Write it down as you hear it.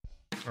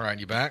All right,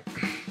 you back?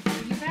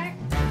 You back?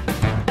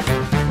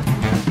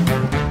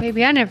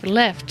 Baby, I never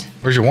left.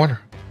 Where's your water?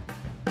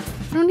 I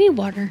don't need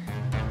water.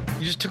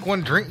 You just took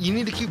one drink. You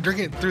need to keep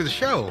drinking it through the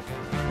show.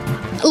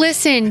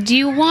 Listen, do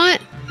you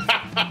want...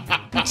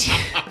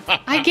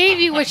 I gave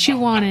you what you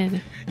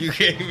wanted. You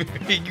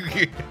gave me...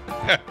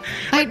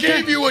 I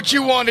gave you what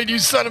you wanted, you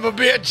son of a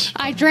bitch.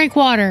 I drank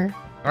water.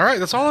 All right,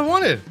 that's all I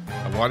wanted.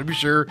 I wanted to be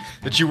sure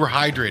that you were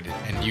hydrated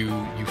and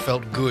you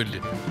felt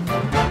good.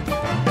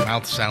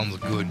 Mouth sounds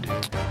good.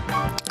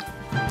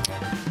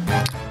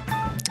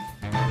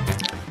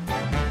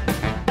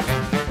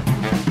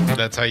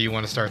 That's how you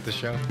want to start the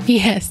show?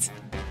 Yes.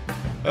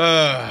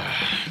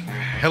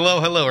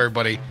 Hello,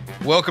 everybody.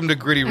 Welcome to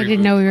Gritty REboot. I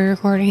didn't know we were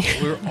recording.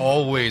 We're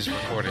always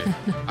recording.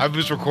 I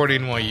was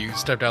recording while you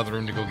stepped out of the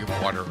room to go get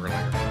water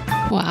earlier.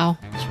 Wow.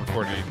 Just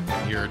recording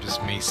here,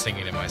 just me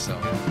singing to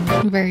myself.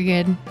 Very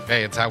good.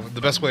 Hey, it's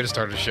the best way to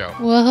start a show.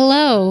 Well,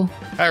 hello.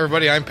 Hi,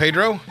 everybody. I'm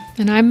Pedro.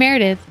 And I'm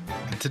Meredith.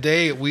 And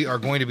today we are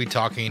going to be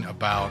talking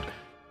about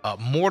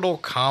Mortal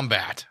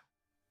Kombat.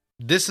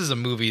 This is a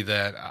movie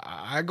that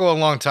I go a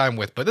long time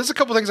with, but there's a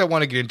couple things I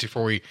want to get into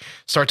before we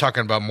start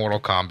talking about Mortal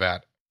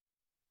Kombat.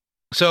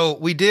 So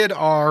we did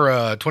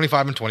our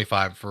 25 and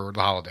 25 for the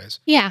holidays.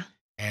 Yeah.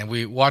 And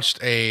we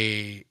watched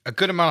a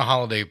good amount of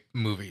holiday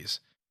movies.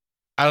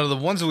 Out of the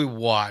ones that we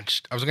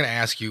watched, I was going to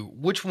ask you,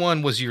 which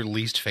one was your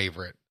least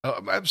favorite?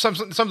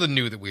 Something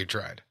new that we had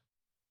tried.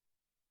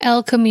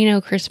 El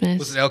Camino Christmas.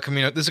 Was it El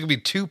Camino? This is going to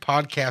be 2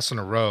 podcasts in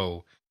a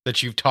row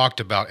that you've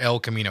talked about El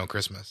Camino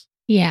Christmas.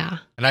 Yeah.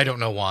 And I don't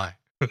know why.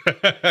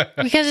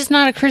 Because it's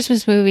not a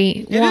Christmas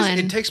movie.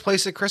 It takes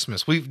place at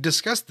Christmas. We've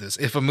discussed this.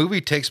 If a movie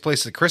takes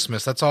place at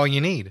Christmas, that's all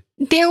you need.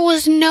 There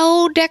was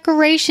no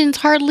decorations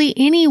hardly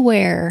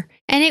anywhere.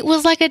 And it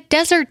was like a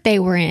desert they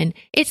were in.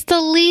 It's the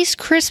least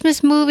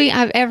Christmas movie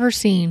I've ever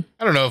seen.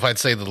 I don't know if I'd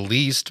say the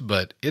least,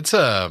 but it's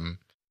I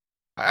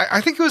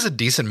think it was a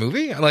decent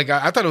movie. Like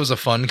I thought it was a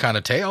fun kind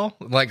of tale,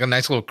 like a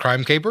nice little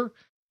crime caper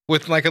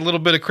with like a little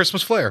bit of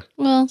Christmas flair.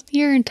 Well,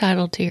 you're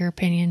entitled to your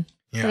opinion.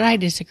 Yeah. But I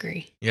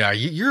disagree. Yeah,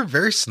 you're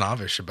very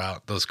snobbish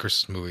about those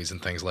Christmas movies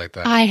and things like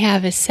that. I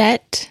have a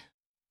set,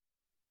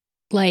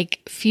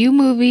 few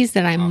movies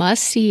that I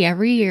must see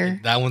every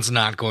year. That one's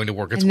not going to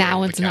work. And that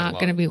one's not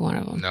going to be one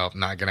of them. Nope,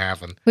 not going to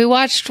happen. We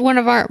watched one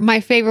of my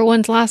favorite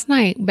ones last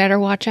night, Better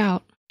Watch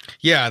Out.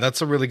 Yeah,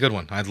 that's a really good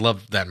one. I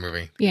love that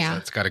movie. Yeah.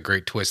 It's got a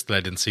great twist that I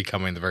didn't see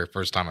coming the very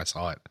first time I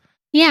saw it.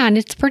 Yeah, and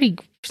it's pretty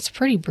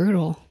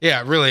brutal.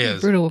 Yeah, it really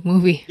is. Brutal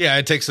movie. Yeah,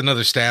 it takes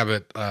another stab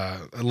at, a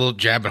little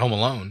jab at Home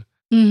Alone.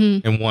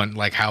 Mm-hmm. And one,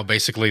 like how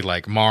basically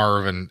like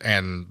Marv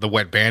and the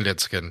Wet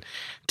Bandits can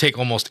take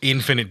almost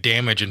infinite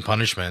damage and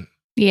punishment.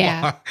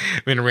 Yeah.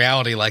 I mean, in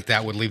reality, like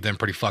that would leave them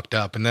pretty fucked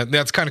up. And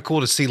that's kind of cool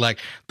to see like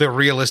the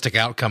realistic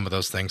outcome of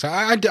those things.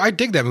 I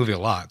dig that movie a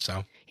lot.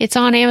 So it's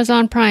on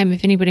Amazon Prime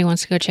if anybody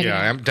wants to go check it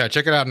out. Yeah,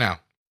 check it out now.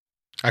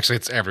 Actually,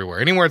 it's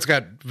everywhere. Anywhere it's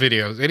got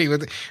videos,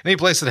 any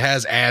place that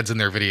has ads in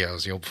their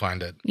videos, you'll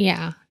find it.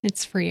 Yeah,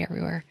 it's free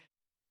everywhere.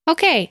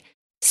 Okay.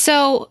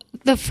 So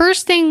the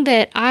first thing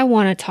that I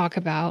want to talk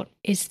about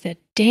is the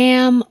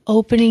damn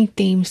opening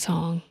theme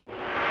song.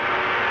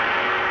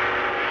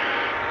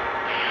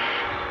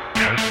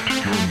 Test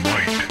your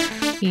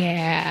might.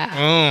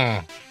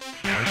 Yeah.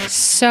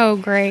 So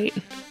great.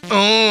 Test your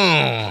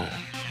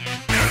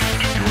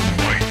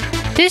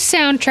might. This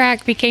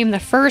soundtrack became the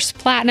first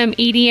platinum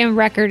EDM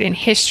record in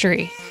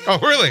history. Oh,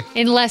 really?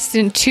 In less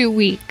than 2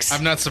 weeks.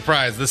 I'm not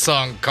surprised. This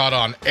song caught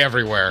on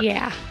everywhere.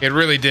 Yeah. It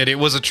really did. It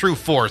was a true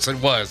force.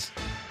 It was.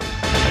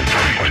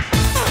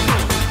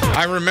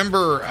 I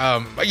remember,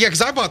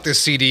 because I bought this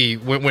CD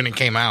when it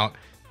came out,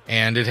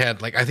 and it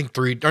had I think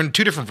 2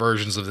 different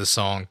versions of this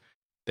song.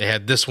 They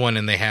had this one,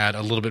 and they had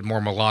a little bit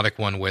more melodic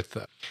one with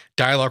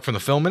dialogue from the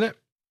film in it.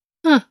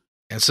 Huh.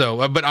 And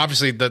so, but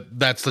obviously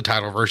that's the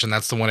title version.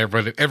 That's the one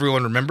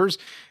everyone remembers.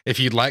 If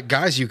you'd like,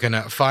 guys, you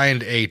can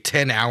find a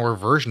 10-hour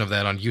version of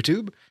that on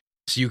YouTube,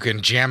 so you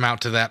can jam out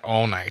to that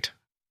all night.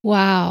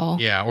 Wow.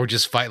 Yeah, or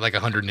just fight like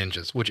 100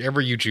 ninjas,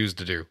 whichever you choose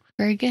to do.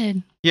 Very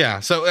good.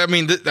 Yeah, so I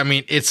mean,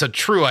 it's a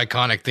true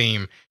iconic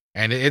theme,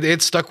 and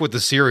it stuck with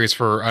the series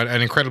for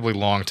an incredibly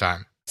long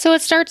time. So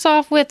it starts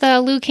off with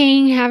Liu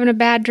Kang having a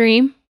bad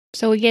dream.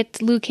 So we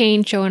get Liu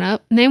Kang showing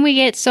up, and then we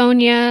get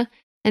Sonya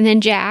and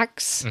then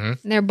Jax. Mm-hmm.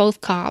 And they're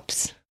both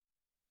cops.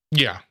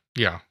 Yeah.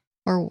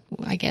 Or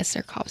I guess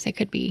they're cops. They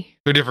could be.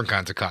 They're different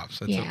kinds of cops.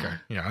 It's okay.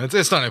 Yeah,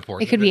 it's not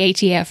important. It could be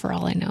ATF for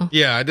all I know.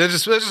 Yeah,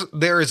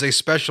 there is a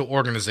special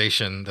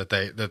organization that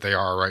they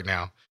are right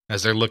now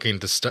as they're looking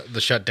to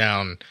shut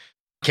down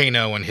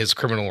Kano and his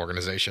criminal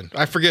organization.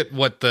 I forget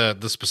what the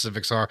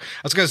specifics are.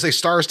 I was going to say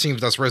Stars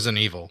Teams. That's Resident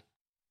Evil.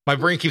 My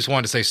brain keeps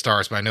wanting to say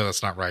Stars, but I know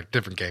that's not right.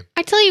 Different game.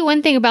 I tell you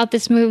one thing about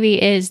this movie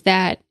is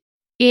that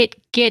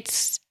it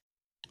gets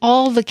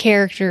all the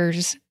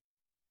characters.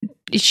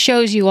 It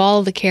shows you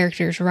all the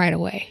characters right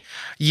away.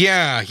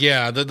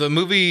 Yeah. The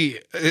movie,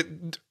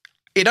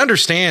 it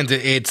understands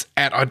it's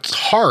at its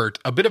heart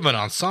a bit of an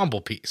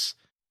ensemble piece.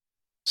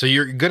 So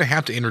you're going to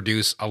have to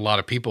introduce a lot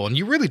of people, and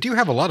you really do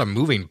have a lot of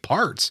moving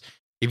parts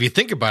if you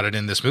think about it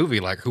in this movie,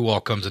 like who all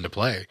comes into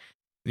play,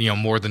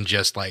 more than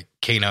just like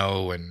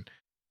Kano and,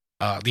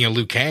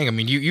 Liu Kang. I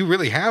mean, you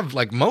really have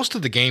like most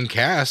of the game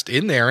cast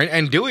in there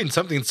and doing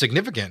something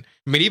significant.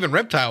 I mean, even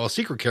Reptile, a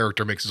secret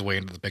character, makes his way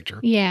into the picture.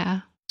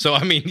 Yeah. So,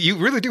 I mean, you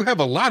really do have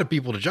a lot of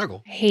people to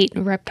juggle. I hate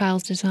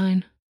Reptile's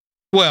design.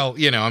 Well,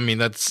 I mean,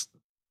 that's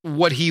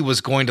what he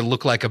was going to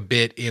look like a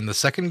bit in the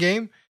second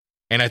game.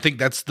 And I think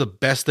that's the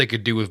best they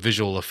could do with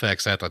visual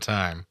effects at the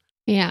time.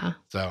 Yeah.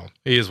 So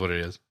it is what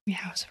it is.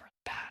 Yeah, it was really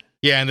bad.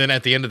 Yeah, and then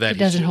at the end of that, It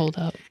doesn't hold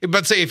up.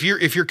 But say if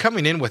you're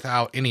coming in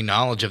without any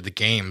knowledge of the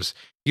games,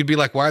 you'd be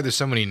like, why are there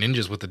so many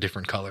ninjas with the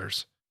different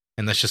colors?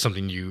 And that's just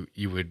something you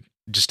would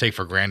just take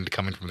for granted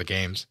coming from the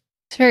games.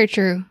 It's very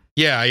true.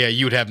 Yeah,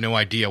 you would have no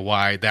idea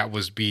why that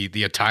was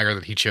the attire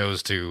that he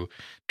chose to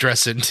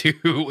dress into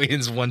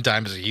in one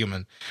time as a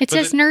human. It's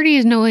as nerdy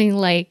as knowing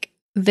like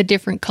the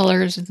different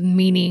colors of the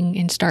meaning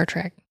in Star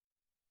Trek.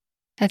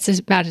 That's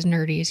about as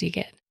nerdy as you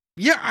get.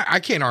 Yeah, I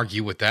can't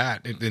argue with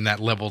that in that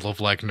level of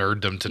like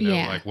nerddom to know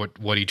like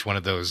what each one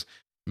of those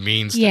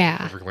means. To be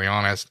perfectly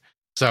honest.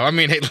 So I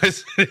mean, hey,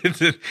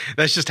 listen,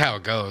 that's just how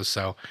it goes.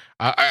 So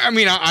I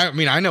mean,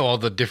 I know all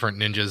the different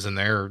ninjas and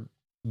their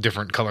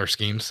different color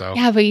schemes. So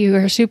yeah, but you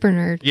are a super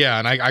nerd. Yeah,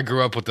 and I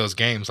grew up with those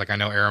games. Like I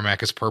know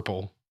Aramaki is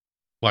purple.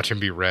 Watch him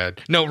be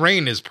red. No,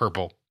 Rain is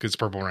purple because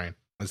Purple Rain.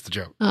 That's the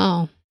joke.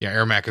 Oh, yeah,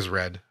 Aramaki is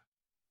red.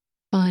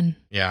 Fun.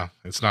 Yeah,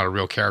 it's not a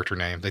real character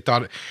name. They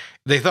thought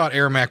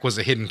Aramaki was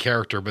a hidden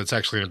character, but it's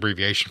actually an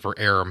abbreviation for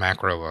Error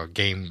Macro, a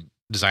game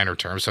designer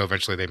term. So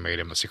eventually they made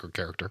him a secret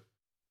character.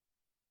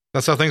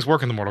 That's how things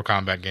work in the Mortal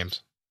Kombat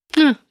games.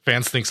 Huh.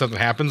 Fans think something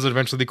happens, and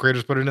eventually the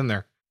creators put it in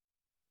there.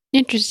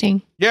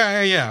 Interesting.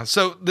 Yeah.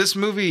 So this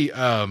movie,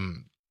 a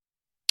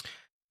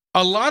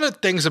lot of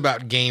things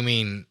about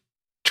gaming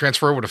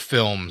transfer over to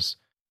films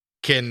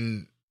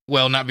can,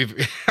 well, not be,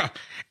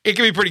 it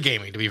can be pretty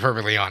gamey, to be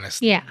perfectly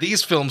honest. Yeah.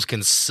 These films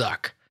can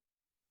suck.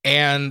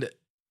 And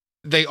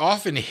they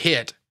often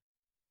hit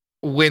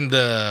when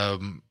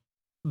the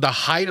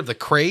height of the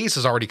craze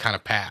has already kind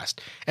of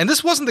passed. And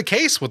this wasn't the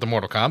case with the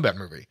Mortal Kombat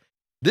movie.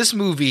 This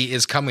movie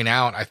is coming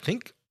out, I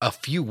think, a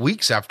few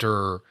weeks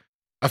before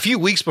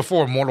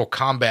Mortal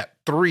Kombat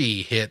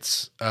 3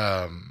 hits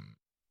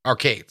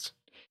arcades.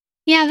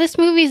 Yeah, this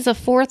movie is the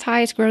fourth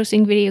highest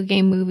grossing video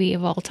game movie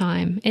of all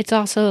time. It's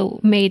also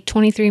made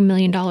 $23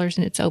 million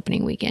in its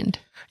opening weekend.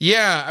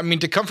 Yeah, I mean,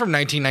 to come from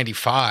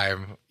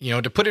 1995,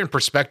 to put it in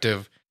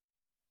perspective,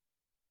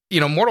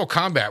 Mortal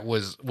Kombat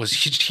was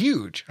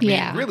huge. I mean,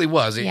 it really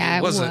was. It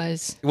was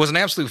an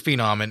absolute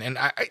phenom. And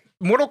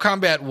Mortal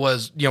Kombat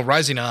was,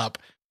 rising up,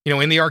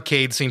 in the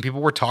arcade scene.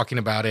 People were talking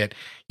about it.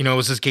 It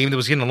was this game that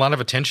was getting a lot of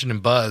attention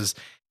and buzz.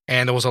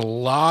 And there was a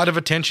lot of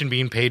attention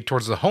being paid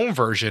towards the home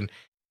version.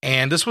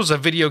 And this was a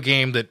video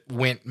game that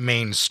went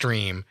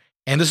mainstream.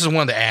 And this is one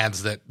of the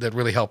ads that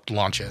really helped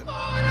launch it.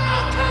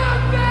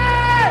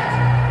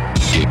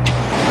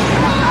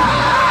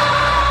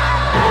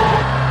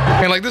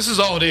 And like, this is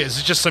all it is.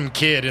 It's just some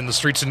kid in the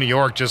streets of New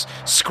York just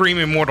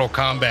screaming Mortal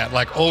Kombat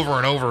like over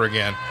and over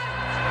again.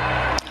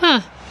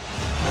 Huh.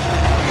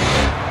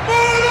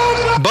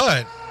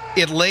 But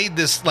it laid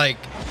this, like,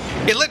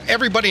 it let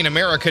everybody in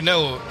America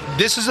know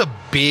this is a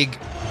big,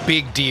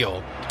 big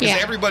deal.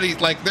 Because everybody,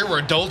 like, there were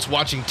adults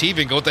watching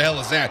TV and go, what the hell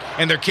is that?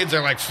 And their kids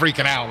are like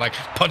freaking out, like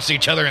punching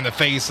each other in the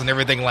face and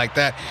everything like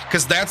that.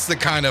 Because that's the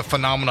kind of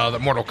phenomena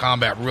that Mortal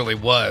Kombat really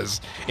was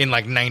in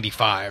like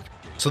 95.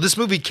 So this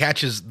movie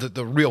catches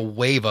the real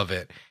wave of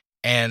it.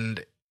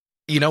 And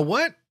you know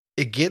what?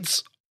 It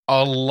gets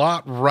a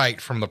lot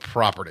right from the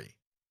property.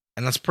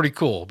 And that's pretty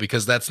cool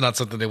because that's not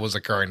something that was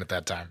occurring at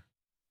that time.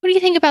 What do you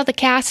think about the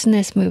cast in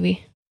this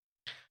movie?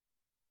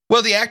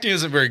 Well, the acting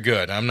isn't very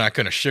good. I'm not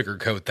going to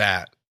sugarcoat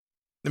that.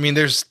 I mean,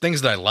 there's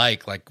things that I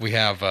like. Like we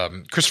have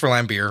Christopher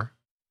Lambert,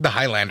 the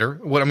Highlander.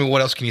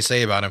 What else can you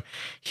say about him?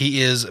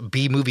 He is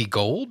B-movie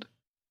gold,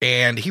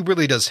 and he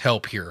really does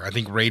help here. I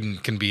think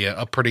Raiden can be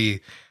a pretty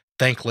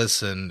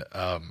thankless and,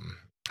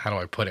 how do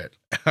I put it,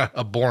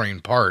 a boring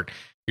part.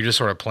 You're just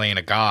sort of playing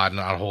a god,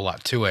 not a whole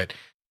lot to it.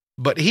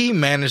 But he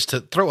managed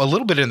to throw a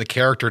little bit in the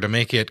character to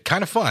make it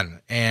kind of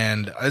fun.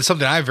 And it's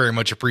something I very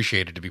much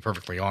appreciated, to be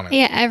perfectly honest.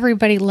 Yeah,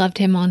 everybody loved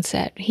him on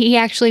set. He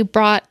actually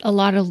brought a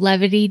lot of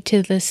levity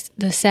to the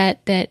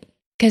set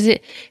because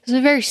it was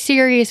a very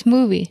serious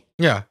movie.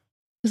 Yeah.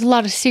 There's a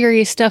lot of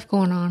serious stuff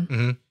going on.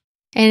 Mm-hmm.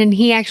 And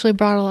he actually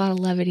brought a lot of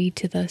levity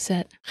to the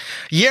set.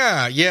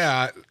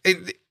 Yeah.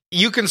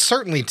 You can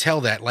certainly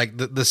tell that. Like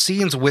the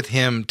scenes with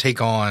him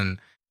take on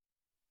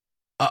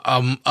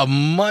a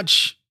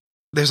much...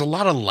 There's a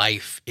lot of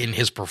life in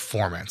his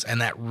performance,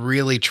 and that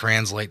really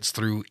translates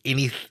through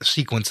any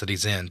sequence that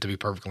he's in, to be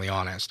perfectly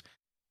honest.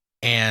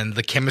 And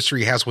the chemistry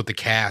he has with the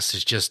cast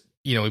is just,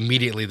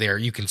 immediately there.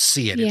 You can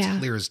see it. Yeah. It's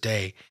clear as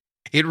day.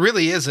 It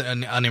really is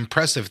an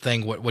impressive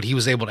thing what he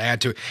was able to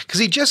add to it, because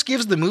he just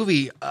gives the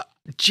movie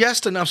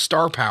just enough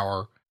star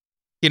power.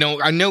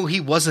 I know he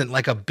wasn't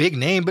like a big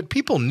name, but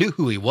people knew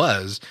who he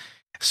was.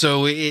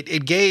 So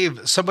it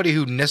gave somebody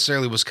who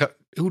necessarily was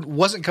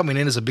wasn't coming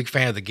in as a big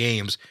fan of the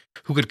games,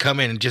 who could come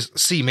in and just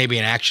see maybe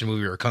an action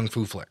movie or a kung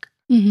fu flick.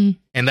 Mm-hmm.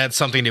 And that's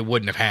something they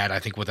wouldn't have had, I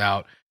think,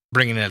 without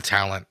bringing in a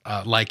talent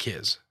like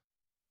his.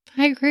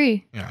 I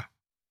agree. Yeah.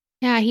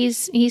 Yeah,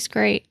 he's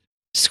great.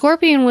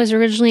 Scorpion was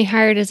originally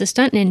hired as a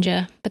stunt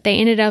ninja, but they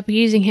ended up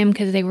using him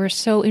because they were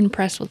so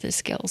impressed with his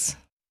skills.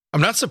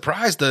 I'm not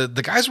surprised. The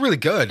guy's really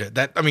good.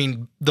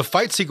 The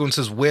fight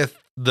sequences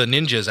with the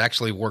ninjas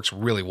actually works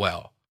really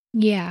well.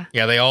 Yeah.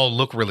 Yeah, they all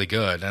look really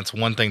good. That's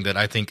one thing that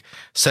I think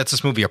sets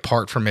this movie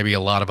apart from maybe a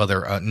lot of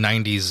other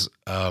 90s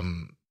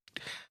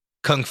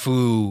kung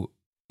fu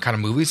kind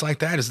of movies like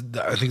that.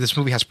 I think this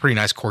movie has pretty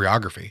nice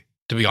choreography,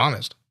 to be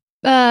honest.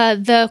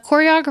 The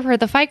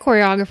fight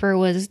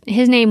choreographer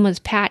his name was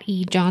Pat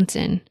E.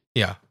 Johnson.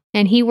 Yeah.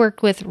 And he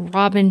worked with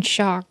Robin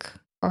Shock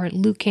or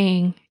Liu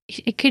Kang.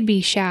 It could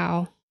be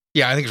Shao.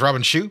 Yeah, I think it's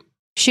Robin Shu.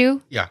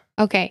 Shu? Yeah.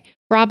 Okay.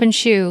 Robin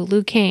Shu,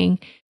 Liu Kang.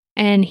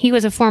 And he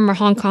was a former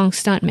Hong Kong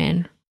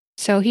stuntman.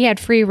 So he had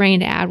free reign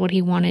to add what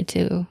he wanted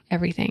to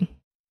everything.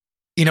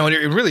 You know,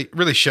 it really,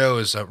 really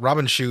shows.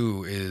 Robin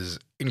Shu is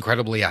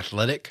incredibly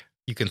athletic.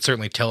 You can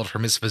certainly tell it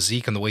from his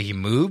physique and the way he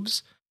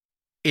moves.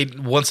 It,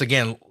 once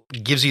again,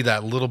 gives you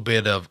that little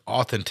bit of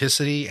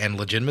authenticity and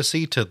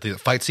legitimacy to the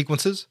fight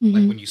sequences. Mm-hmm.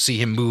 Like when you see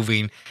him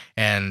moving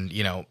and,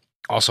 you know,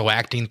 also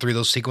acting through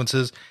those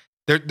sequences.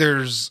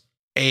 There's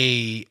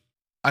a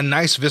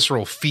nice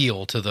visceral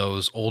feel to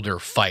those older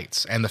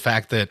fights. And the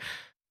fact that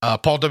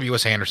Paul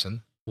W.S.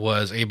 Anderson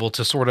was able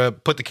to sort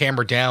of put the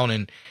camera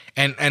down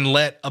and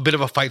let a bit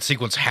of a fight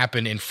sequence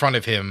happen in front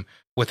of him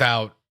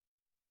without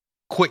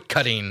quick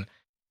cutting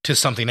to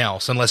something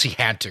else, unless he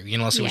had to,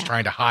 unless he was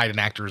trying to hide an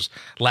actor's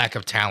lack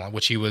of talent,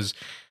 which he was.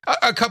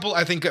 A couple,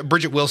 I think,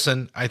 Bridget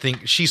Wilson, I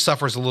think she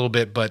suffers a little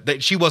bit,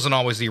 but she wasn't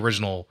always the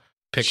original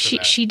pick.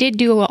 She did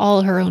do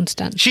all her own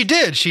stunts. She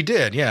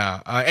did, yeah.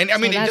 And I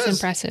mean, that's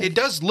impressive. It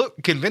does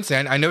look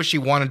convincing. I know she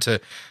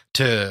wanted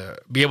to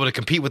be able to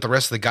compete with the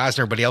rest of the guys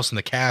and everybody else in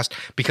the cast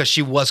because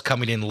she was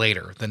coming in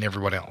later than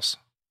everyone else.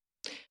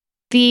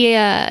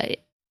 Can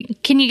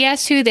you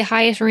guess who the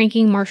highest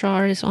ranking martial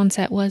artist on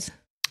set was?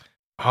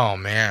 Oh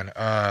man,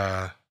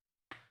 I'm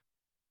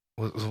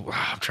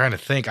trying to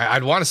think.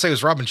 I'd want to say it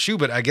was Robin Shu,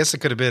 but I guess it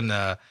could have been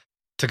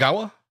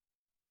Tagawa,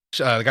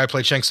 the guy who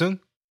played Shang Tsung.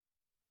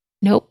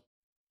 Nope.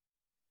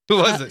 Who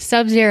was it?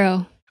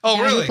 Sub-Zero.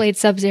 Oh, really? Who played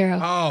Sub-Zero?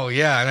 Oh,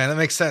 yeah, man, that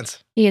makes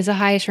sense. He is the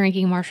highest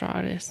ranking martial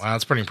artist. Wow,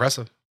 that's pretty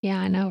impressive. Yeah,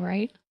 I know,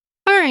 right?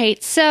 All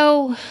right,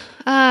 so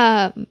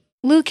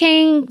Liu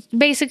Kang,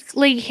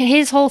 basically,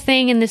 his whole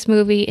thing in this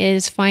movie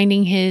is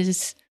finding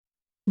his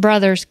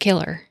brother's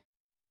killer.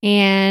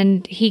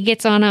 And he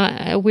gets on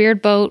a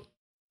weird boat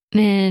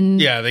and...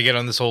 Yeah, they get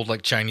on this old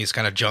like Chinese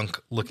kind of junk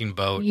looking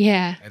boat.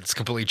 Yeah. And it's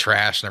completely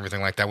trashed and everything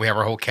like that. We have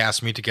our whole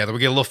cast meet together. We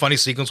get a little funny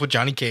sequence with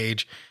Johnny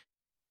Cage.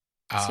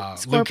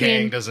 Liu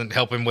Kang doesn't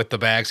help him with the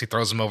bags. He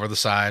throws them over the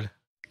side.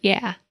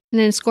 Yeah.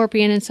 And then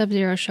Scorpion and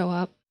Sub-Zero show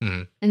up.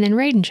 Mm-hmm. And then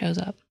Raiden shows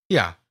up.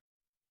 Yeah.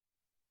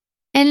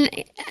 And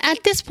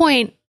at this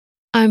point,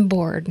 I'm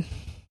bored.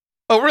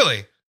 Oh,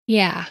 really?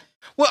 Yeah.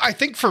 Well, I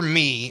think for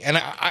me, and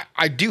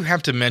I do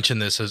have to mention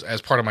this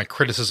as part of my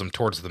criticism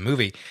towards the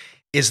movie,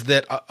 is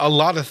that a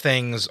lot of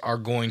things are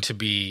going to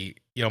be,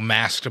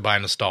 masked by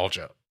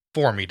nostalgia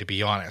for me, to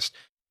be honest.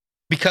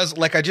 Because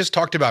like I just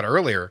talked about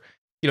earlier,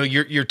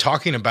 you're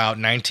talking about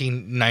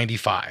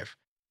 1995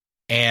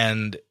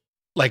 and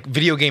like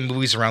video game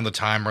movies around the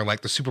time are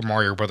like the Super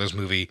Mario Brothers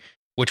movie,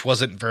 which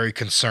wasn't very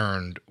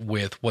concerned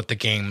with what the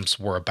games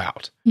were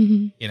about,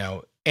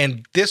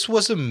 and this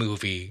was a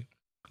movie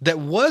that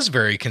was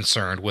very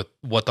concerned with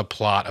what the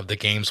plot of the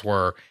games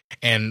were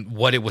and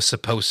what it was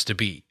supposed to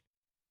be,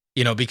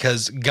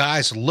 because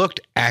guys looked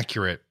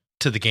accurate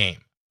to the game.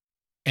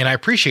 And I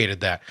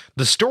appreciated that.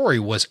 The story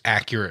was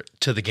accurate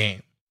to the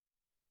game.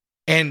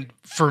 And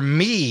for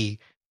me,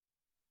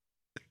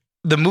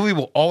 the movie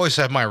will always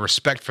have my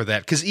respect for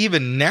that, because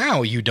even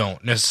now you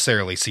don't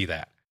necessarily see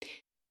that.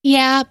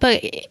 Yeah,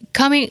 but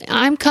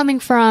I'm coming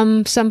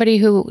from somebody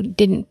who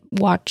didn't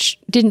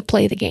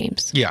play the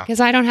games. Yeah. Because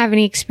I don't have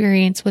any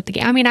experience with the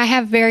game. I mean, I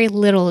have very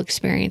little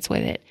experience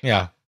with it.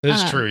 Yeah,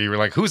 that's true. You were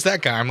like, who's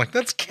that guy? I'm like,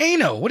 that's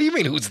Kano. What do you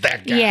mean, who's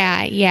that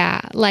guy?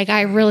 Yeah. Like,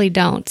 I really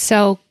don't.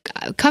 So,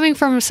 coming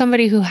from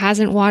somebody who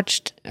hasn't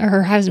watched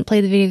or hasn't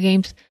played the video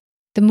games,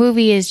 the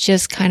movie is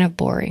just kind of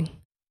boring.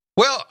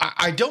 Well,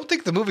 I don't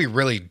think the movie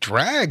really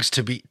drags,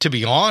 to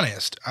be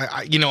honest.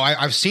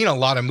 I've seen a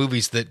lot of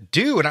movies that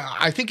do, and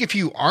I think if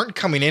you aren't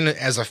coming in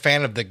as a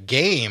fan of the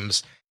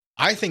games,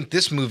 I think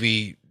this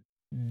movie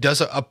does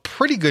a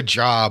pretty good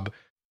job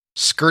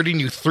skirting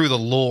you through the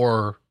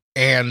lore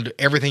and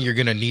everything you're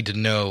going to need to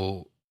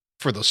know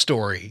for the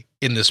story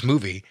in this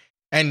movie.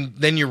 And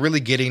then you're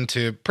really getting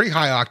to pretty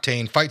high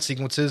octane fight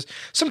sequences,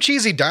 some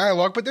cheesy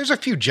dialogue, but there's a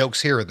few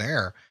jokes here and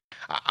there.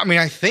 I mean,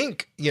 I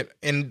think,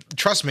 and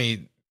trust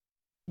me,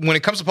 when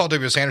it comes to Paul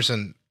W.S.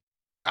 Anderson,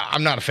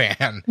 I'm not a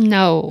fan.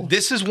 No.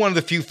 This is one of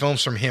the few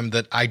films from him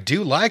that I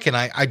do like, and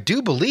I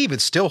do believe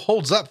it still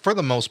holds up for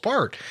the most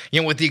part.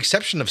 With the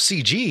exception of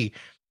CG,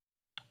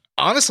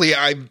 honestly,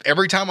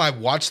 every time I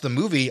watch the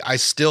movie, I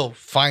still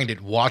find it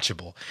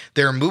watchable.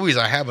 There are movies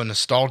I have a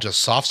nostalgia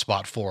soft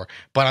spot for,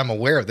 but I'm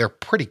aware they're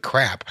pretty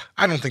crap.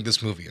 I don't think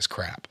this movie is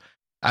crap.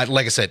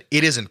 Like I said,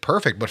 it isn't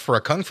perfect, but for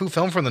a kung fu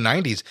film from the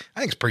 90s, I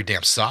think it's pretty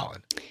damn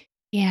solid.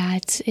 Yeah,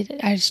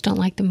 I just don't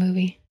like the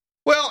movie.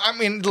 Well, I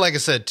mean, like I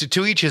said,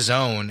 to each his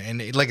own,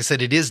 and like I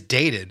said, it is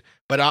dated,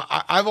 but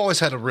I've always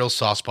had a real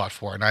soft spot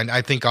for it, and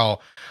I think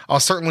I'll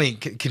certainly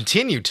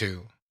continue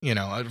to,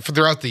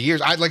 throughout the years.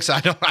 Like I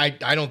said,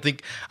 I don't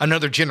think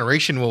another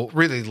generation will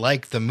really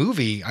like the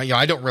movie.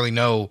 I don't really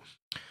know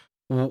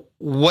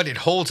what it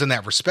holds in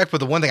that respect, but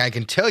the one thing I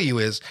can tell you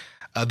is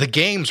the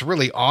games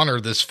really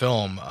honor this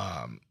film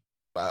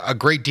a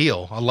great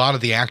deal. A lot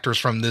of the actors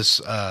from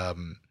this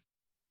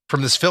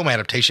film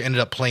adaptation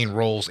ended up playing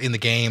roles in the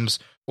games,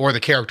 or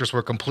the characters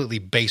were completely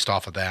based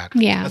off of that.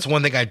 Yeah. That's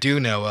one thing I do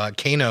know.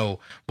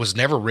 Kano was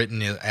never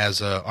written as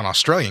an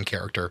Australian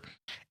character.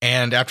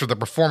 And after the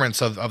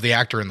performance of the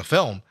actor in the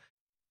film,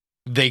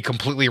 they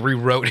completely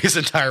rewrote his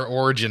entire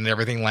origin and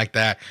everything like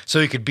that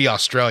so he could be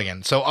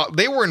Australian. So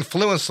they were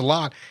influenced a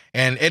lot.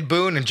 And Ed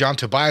Boon and John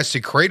Tobias,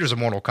 the creators of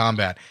Mortal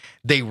Kombat,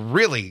 they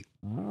really,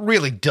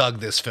 really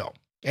dug this film.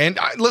 And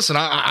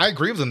I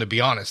agree with them, to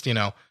be honest.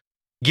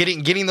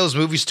 Getting those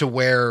movies to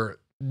where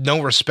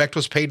no respect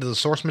was paid to the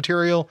source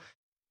material,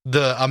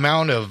 the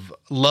amount of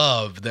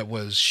love that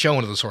was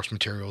shown to the source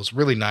material is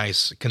really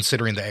nice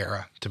considering the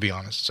era, to be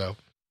honest. So,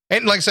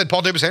 and like I said,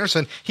 Paul W.S.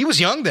 Anderson, he was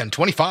young then,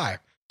 25.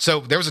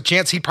 So there was a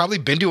chance he'd probably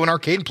been to an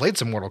arcade and played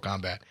some Mortal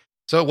Kombat.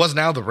 So it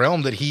wasn't out of the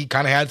realm that he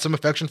kind of had some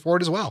affection for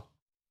it as well.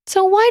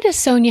 So why does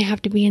Sonya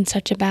have to be in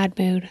such a bad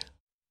mood?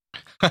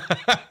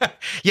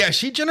 Yeah,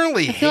 she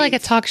generally. I feel like a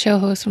talk show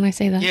host when I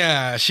say that.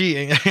 Yeah,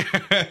 she.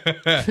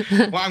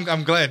 Well,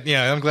 I'm glad.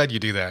 Yeah, I'm glad you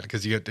do that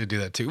because you have to do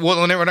that too.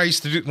 Well, when I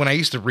used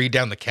to read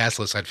down the cast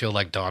list, I'd feel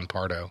like Don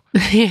Pardo.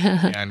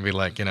 Yeah, and be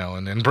like,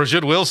 and then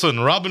Brigitte Wilson,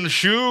 Robin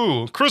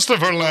Shue,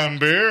 Christopher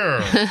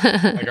Lambert.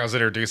 Like I was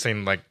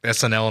introducing like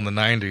SNL in the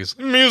 '90s.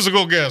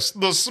 Musical guest,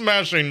 the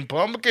Smashing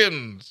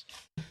Pumpkins.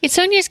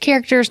 Sonya's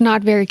character is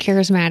not very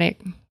charismatic.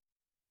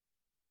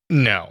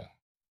 No,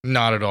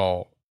 not at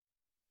all.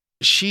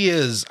 She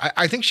is,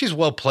 I think she's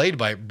well played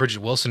by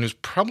Brigitte Wilson, who's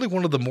probably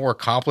one of the more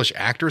accomplished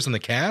actors in the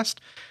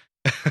cast.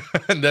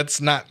 That's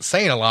not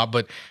saying a lot,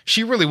 but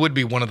she really would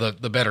be one of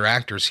the better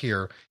actors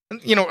here.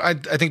 And, I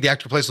think the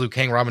actor who plays Liu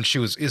Kang, Robin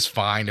Shue, is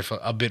fine, if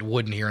a bit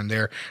wooden here and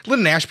there.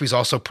 Lyndon Ashby's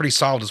also pretty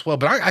solid as well,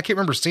 but I can't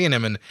remember seeing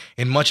him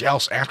in much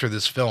else after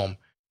this film.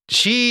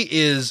 She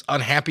is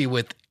unhappy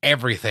with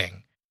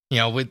everything,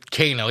 with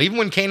Kano. Even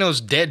when Kano's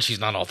dead, she's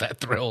not all that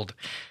thrilled.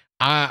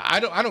 I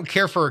don't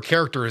care for her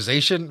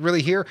characterization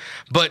really here,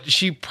 but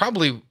she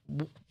probably,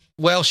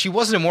 she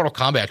wasn't in Mortal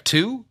Kombat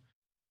 2,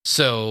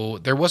 so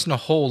there wasn't a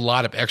whole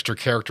lot of extra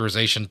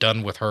characterization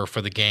done with her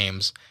for the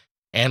games.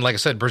 And like I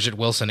said, Brigitte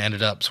Wilson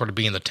ended up sort of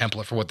being the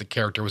template for what the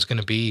character was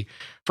going to be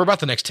for about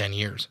the next 10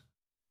 years.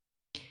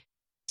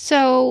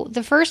 So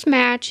the first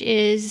match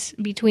is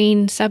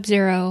between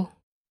Sub-Zero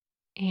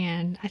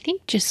and I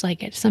think just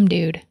like some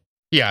dude.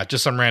 Yeah,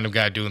 just some random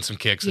guy doing some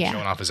kicks and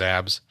showing off his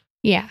abs.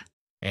 Yeah.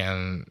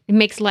 And it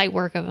makes light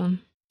work of him.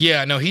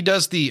 Yeah, no, he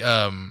does the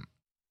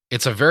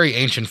it's a very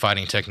ancient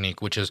fighting technique,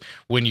 which is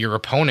when your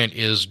opponent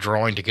is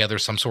drawing together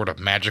some sort of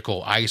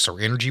magical ice or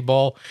energy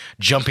ball,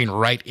 jumping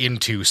right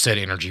into said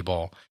energy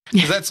ball.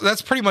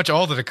 That's pretty much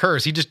all that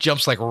occurs. He just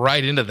jumps like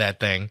right into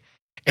that thing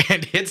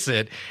and hits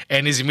it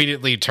and is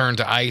immediately turned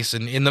to ice.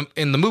 And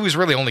in the movie's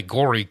really only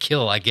gory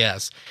kill, I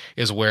guess,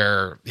 is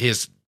where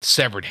his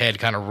severed head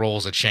kind of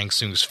rolls at Shang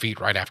Tsung's feet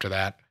right after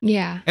that.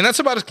 Yeah. And that's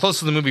about as close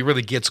as the movie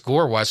really gets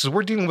gore-wise, because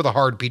we're dealing with a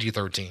hard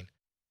PG-13.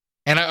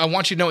 And I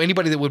want you to know,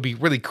 anybody that would be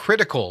really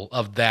critical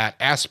of that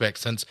aspect,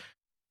 since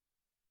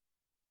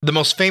the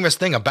most famous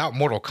thing about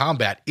Mortal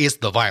Kombat is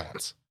the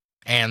violence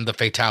and the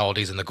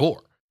fatalities and the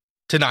gore.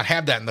 To not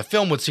have that in the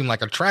film would seem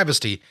like a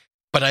travesty,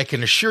 but I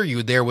can assure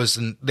you there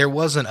wasn't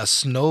a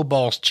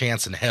snowball's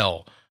chance in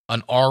hell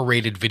an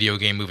R-rated video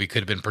game movie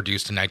could have been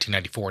produced in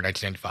 1994 or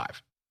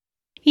 1995.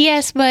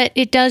 Yes, but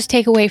it does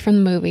take away from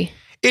the movie.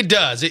 It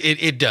does.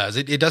 It does.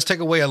 It does take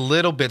away a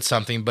little bit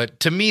something, but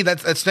to me,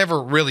 that's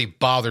never really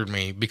bothered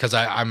me because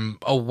I'm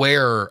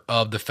aware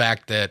of the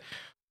fact that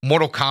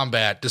Mortal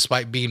Kombat,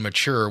 despite being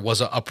mature, was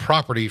a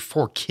property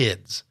for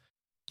kids.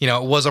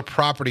 It was a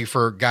property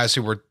for guys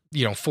who were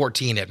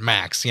 14 at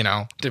max,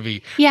 to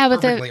be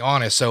perfectly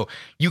honest. So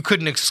you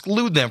couldn't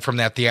exclude them from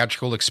that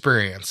theatrical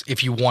experience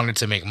if you wanted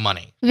to make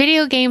money.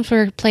 Video games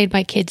were played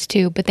by kids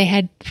too, but they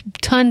had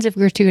tons of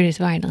gratuitous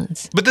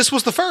violence. But this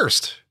was the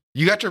first.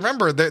 You got to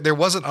remember that there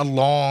wasn't a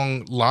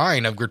long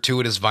line of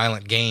gratuitous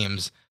violent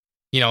games.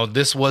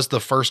 This was the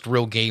first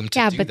real game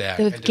to do that.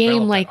 Yeah, but the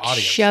game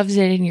shoves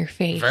it in your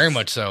face. Very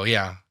much so,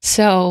 yeah.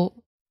 So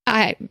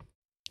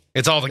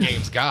it's all the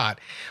game's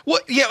got. Well,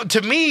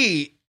 to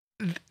me,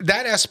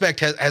 that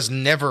aspect has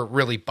never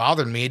really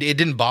bothered me. It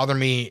didn't bother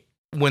me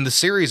when the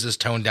series has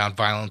toned down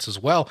violence as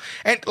well.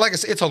 And like I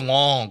said, it's a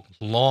long,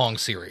 long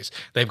series.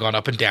 They've gone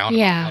up and down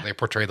how they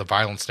portray the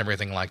violence and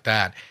everything like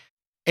that.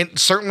 And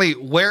certainly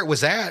where it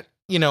was at,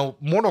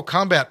 Mortal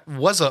Kombat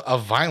was a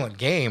violent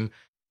game,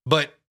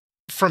 but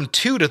from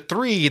 2 to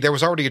 3, there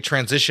was already a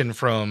transition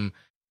from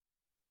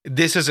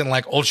this isn't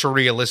like ultra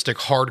realistic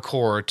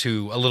hardcore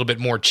to a little bit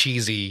more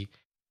cheesy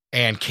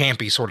and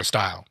campy sort of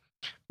style.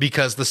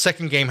 Because the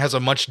second game has a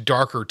much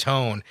darker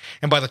tone.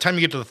 And by the time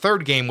you get to the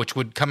third game, which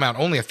would come out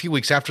only a few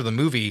weeks after the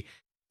movie,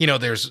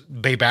 there's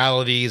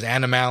babalities,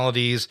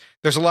 animalities.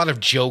 There's a lot of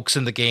jokes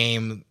in the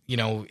game.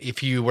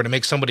 If you were to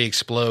make somebody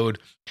explode,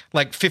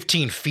 like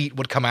 15 feet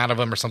would come out of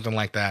them or something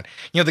like that.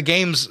 The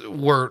games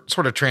were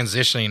sort of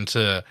transitioning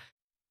to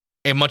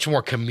a much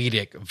more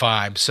comedic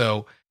vibe.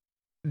 So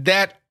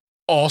that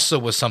also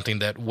was something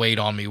that weighed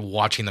on me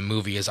watching the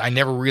movie, is I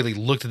never really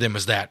looked at them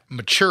as that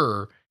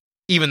mature,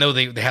 even though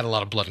they had a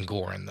lot of blood and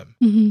gore in them.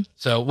 Mm-hmm.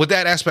 So with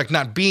that aspect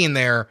not being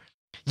there,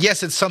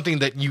 yes, it's something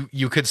that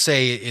you could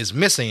say is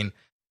missing.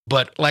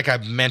 But like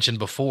I've mentioned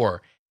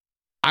before,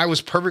 I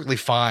was perfectly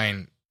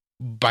fine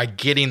by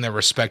getting the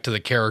respect to the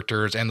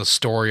characters and the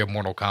story of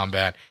Mortal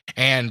Kombat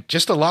and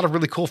just a lot of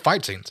really cool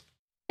fight scenes.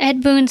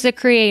 Ed Boon's the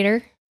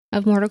creator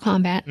of Mortal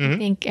Kombat. Mhm. I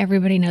think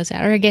everybody knows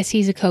that. Or I guess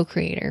he's a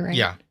co-creator, right?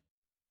 Yeah.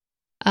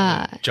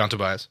 John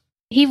Tobias.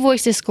 He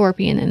voices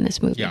Scorpion in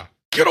this movie. Yeah.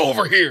 Get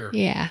over here.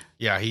 Yeah.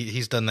 Yeah,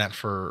 he's done that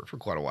for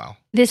quite a while.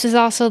 This is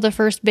also the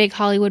first big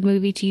Hollywood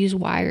movie to use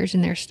wires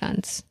in their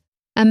stunts,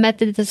 a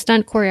method the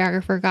stunt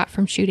choreographer got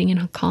from shooting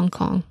in Hong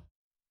Kong.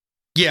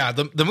 Yeah,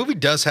 the movie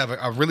does have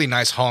a really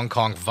nice Hong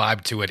Kong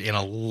vibe to it in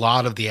a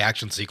lot of the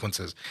action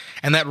sequences.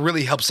 And that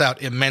really helps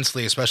out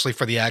immensely, especially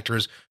for the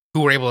actors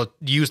who were able to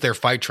use their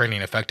fight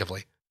training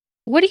effectively.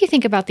 What do you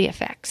think about the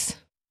effects?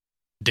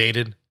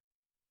 Dated.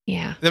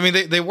 Yeah. I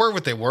mean, they were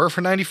what they were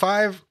for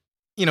 95.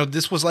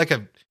 This was like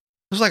a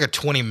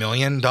 $20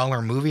 million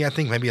movie, I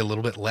think, maybe a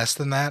little bit less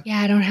than that. Yeah,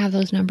 I don't have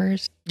those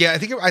numbers. Yeah,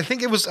 I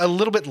think it was a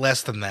little bit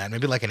less than that,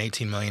 maybe like an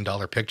 $18 million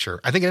picture.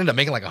 I think it ended up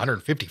making like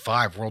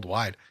 155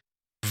 worldwide.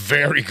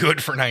 Very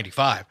good for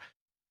 95.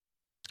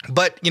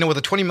 But, with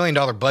a $20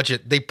 million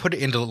budget, they put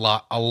it into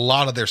a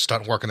lot of their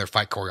stunt work and their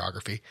fight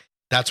choreography.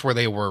 That's where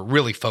they were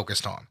really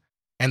focused on.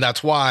 And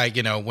that's why,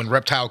 when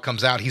Reptile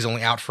comes out, he's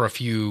only out for a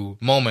few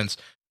moments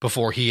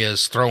before he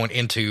is thrown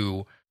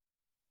into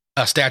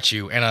a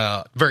statue, and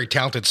a very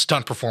talented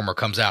stunt performer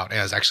comes out and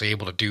is actually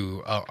able to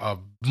do a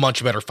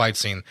much better fight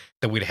scene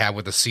than we'd have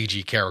with a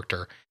CG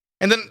character.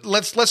 And then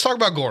let's talk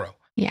about Goro.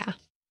 Yeah.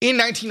 In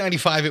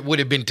 1995, it would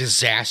have been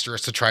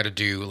disastrous to try to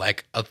do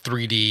like a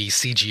 3D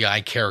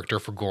CGI character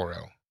for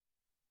Goro.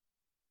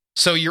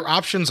 So your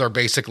options are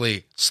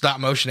basically stop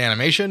motion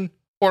animation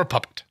or a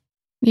puppet.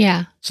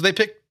 Yeah. So they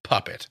picked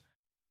puppet.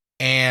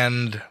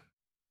 And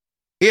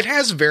it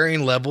has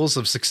varying levels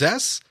of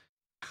success.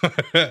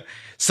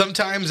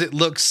 Sometimes it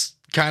looks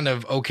kind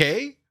of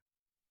okay.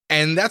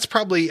 And that's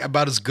probably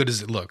about as good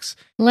as it looks.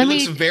 It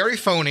looks very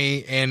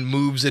phony and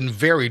moves in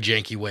very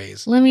janky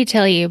ways. Let me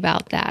tell you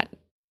about that.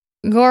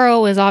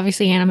 Goro was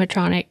obviously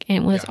animatronic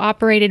and was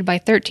operated by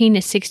 13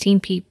 to 16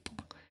 people.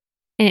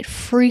 And it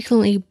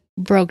frequently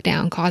broke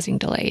down, causing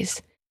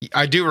delays.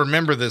 I do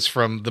remember this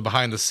from the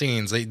behind the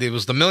scenes. It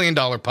was the $1 million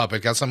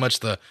puppet. That's how much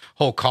the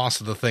whole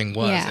cost of the thing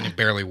was. Yeah. And it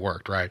barely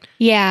worked, right?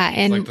 Yeah.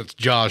 And It's like the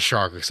Jaws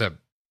shark, except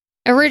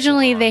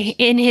originally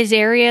in his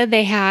area,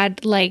 they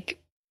had like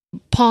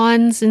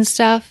ponds and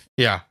stuff.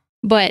 Yeah.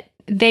 But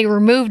they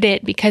removed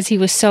it because he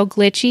was so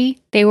glitchy.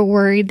 They were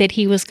worried that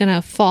he was going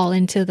to fall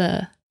into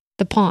the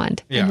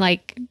pond and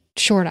like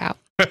short out.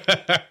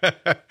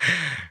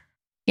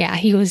 Yeah,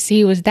 he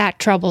was that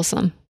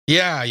troublesome.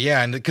 Yeah,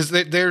 and because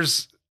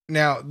there's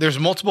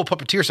multiple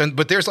puppeteers,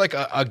 but there's like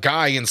a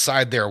guy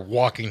inside there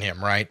walking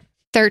him, right?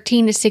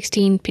 13 to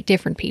 16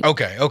 different people.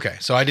 Okay.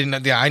 So I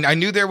didn't. Yeah, I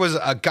knew there was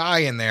a guy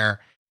in there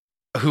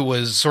who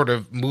was sort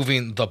of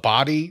moving the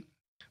body,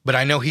 but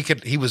I know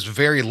he was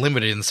very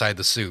limited inside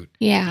the suit.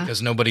 Yeah,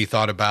 because nobody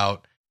thought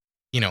about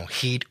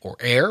heat or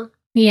air.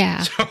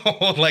 Yeah. So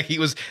like he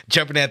was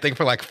jumping that thing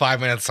for like 5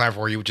 minutes time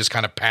before he would just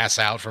kind of pass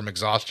out from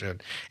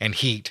exhaustion and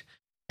heat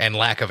and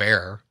lack of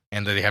air.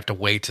 And then they have to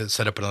wait to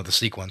set up another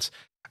sequence.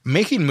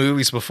 Making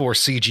movies before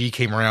CG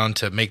came around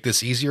to make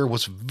this easier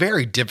was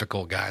very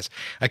difficult, guys.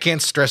 I can't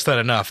stress that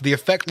enough. The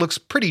effect looks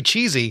pretty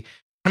cheesy.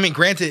 I mean,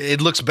 granted, it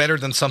looks better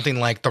than something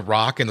like The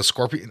Rock and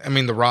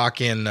The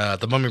Rock in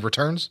The Mummy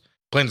Returns,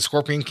 playing the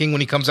Scorpion King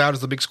when he comes out as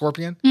the big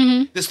scorpion.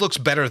 Mm-hmm. This looks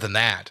better than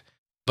that.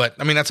 But,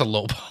 I mean, that's a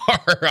low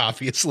bar,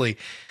 obviously.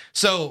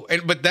 So,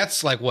 but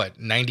that's like, what,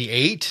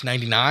 98,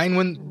 99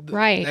 when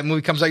that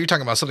movie comes out? You're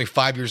talking about something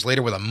 5 years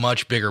later with a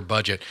much bigger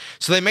budget.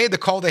 So they made the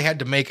call they had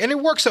to make, and it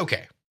works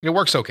okay.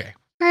 All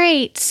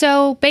right.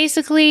 So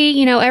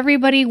basically,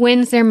 everybody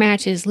wins their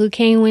matches. Liu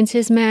Kang wins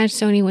his match.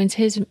 Sonya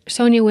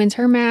wins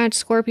her match.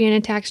 Scorpion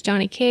attacks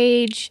Johnny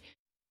Cage.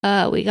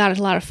 We got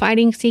a lot of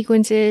fighting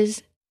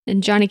sequences,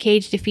 and Johnny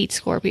Cage defeats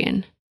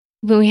Scorpion.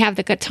 When we have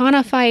the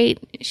katana fight,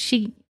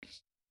 she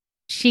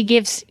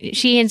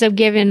ends up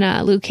giving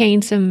Liu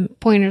Kang some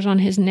pointers on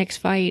his next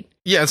fight.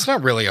 Yeah, it's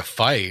not really a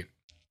fight.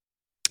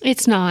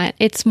 It's not.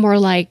 It's more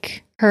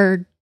like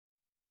her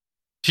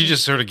She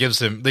just sort of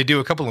gives him, they do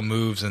a couple of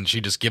moves and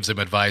she just gives him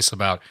advice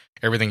about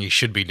everything he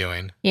should be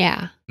doing.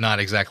 Yeah. Not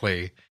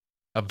exactly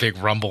a big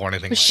rumble or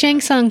anything. But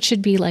Shang Tsung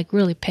should be like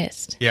really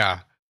pissed. Yeah.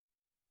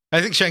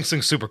 I think Shang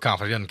Tsung's super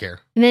confident. He doesn't care.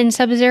 And then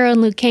Sub-Zero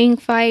and Liu Kang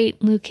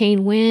fight. Liu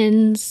Kang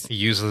wins. He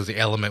uses the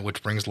element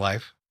which brings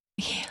life.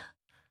 Yeah.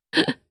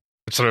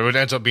 So it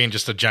ends up being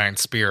just a giant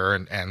spear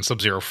and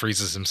Sub-Zero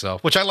freezes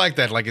himself, which I like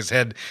that, like his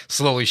head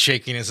slowly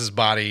shaking as his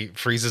body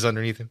freezes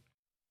underneath him.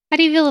 How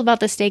do you feel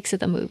about the stakes of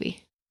the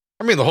movie?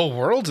 I mean, the whole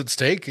world's at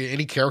stake.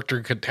 Any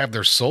character could have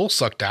their soul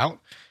sucked out.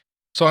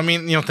 So, I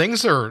mean,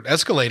 things are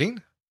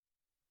escalating.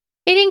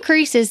 It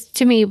increases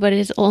to me, but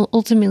it's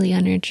ultimately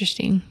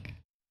uninteresting.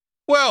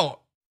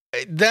 Well,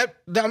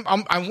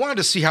 I wanted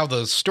to see how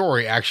the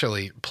story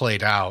actually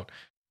played out.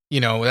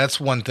 That's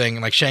one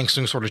thing. Like Shang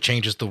Tsung sort of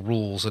changes the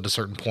rules at a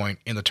certain point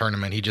in the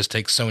tournament. He just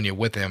takes Sonya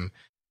with him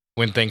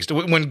when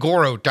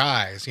Goro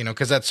dies,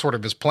 because that's sort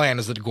of his plan,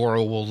 is that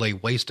Goro will lay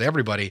waste to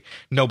everybody.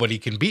 Nobody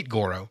can beat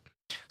Goro.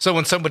 So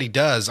when somebody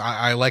does,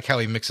 I like how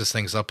he mixes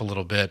things up a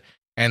little bit,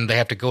 and they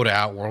have to go to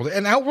Outworld.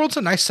 And Outworld's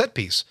a nice set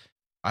piece.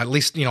 At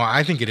least,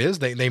 I think it is.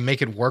 They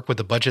make it work with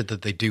the budget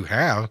that they do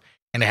have,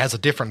 and it has a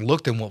different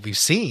look than what we've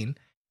seen.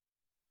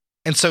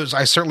 And so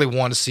I certainly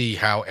want to see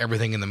how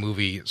everything in the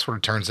movie sort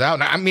of turns out.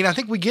 And I mean, I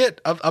think we get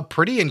a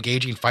pretty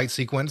engaging fight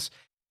sequence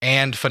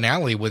and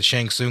finale with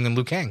Shang Tsung and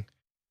Liu Kang,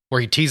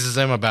 where he teases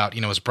him about,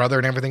 his brother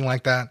and everything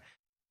like that,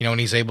 and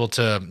he's able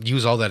to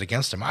use all that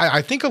against him.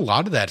 I think a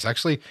lot of that is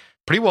actually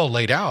pretty well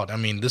laid out. I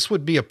mean, this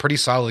would be a pretty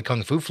solid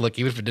kung fu flick,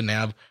 even if it didn't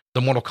have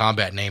the Mortal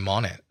Kombat name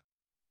on it.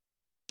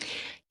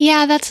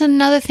 Yeah, that's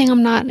another thing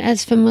I'm not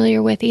as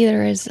familiar with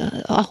either, is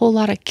a whole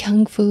lot of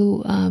kung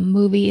fu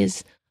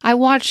movies. I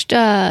watched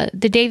the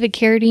David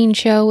Carradine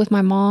show with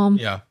my mom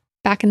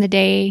back in the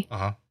day.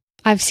 Uh-huh.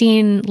 I've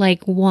seen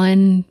like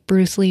one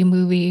Bruce Lee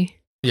movie.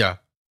 Yeah.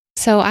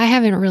 So I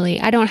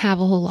don't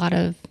have a whole lot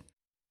of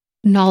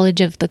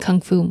knowledge of the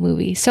kung fu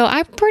movie. So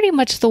I'm pretty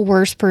much the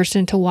worst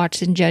person to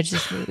watch and judge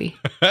this movie.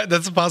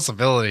 That's a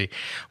possibility.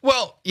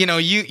 Well, you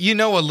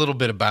know a little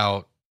bit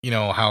about,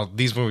 how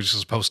these movies are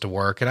supposed to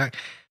work. And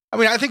I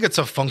mean, I think it's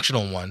a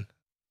functional one,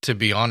 to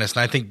be honest.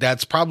 And I think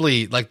that's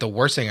probably like the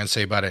worst thing I'd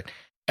say about it.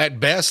 At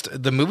best,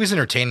 the movie's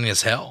entertaining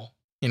as hell.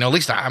 At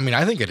least,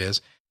 I think it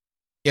is.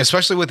 Yeah,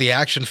 especially with the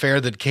action fair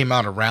that came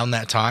out around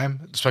that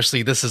time.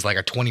 Especially, this is like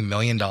a $20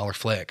 million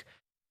flick.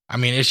 I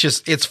mean,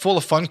 it's full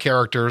of fun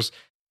characters.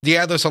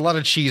 Yeah, there's a lot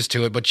of cheese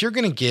to it, but you're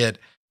going to get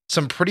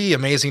some pretty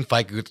amazing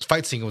fight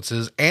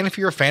sequences. And if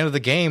you're a fan of the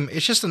game,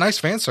 it's just a nice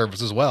fan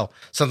service as well.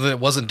 Something that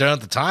wasn't done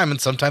at the time and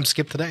sometimes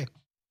skipped today.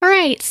 All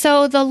right.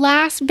 So the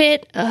last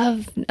bit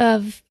of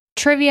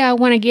trivia I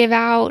want to give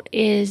out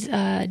is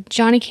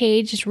Johnny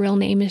Cage. His real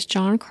name is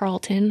John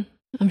Carlton.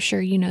 I'm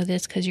sure you know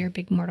this because you're a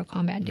big Mortal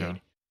Kombat dude. Yeah.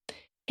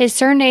 His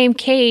surname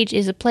Cage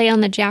is a play on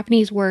the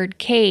Japanese word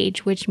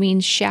cage, which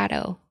means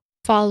shadow.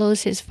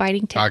 Follows his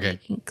fighting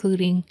technique,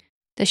 including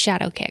the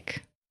shadow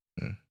kick.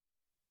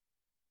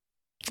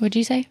 What'd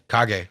you say?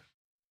 Kage,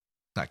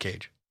 not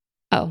cage.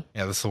 Oh,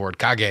 yeah, that's the word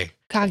Kage.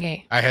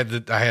 Kage. I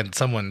had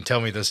someone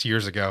tell me this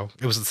years ago.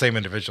 It was the same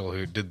individual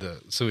who did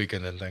the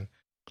Suikoden thing.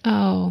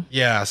 Oh,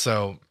 yeah.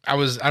 So I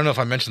don't know if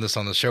I mentioned this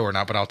on the show or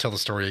not, but I'll tell the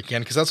story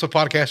again because that's what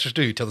podcasters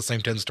do. You tell the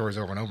same 10 stories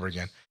over and over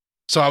again.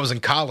 So I was in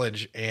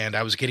college and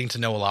I was getting to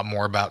know a lot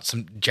more about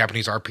some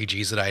Japanese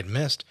RPGs that I had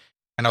missed.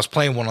 And I was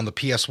playing one on the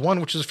PS1,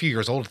 which is a few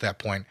years old at that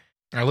point.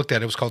 And I looked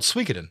at it. It was called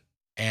Suikoden.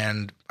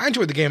 And I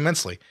enjoyed the game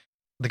immensely.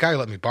 The guy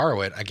let me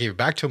borrow it. I gave it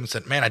back to him and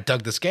said, man, I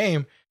dug this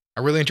game.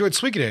 I really enjoyed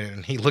Suikoden.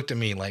 And he looked at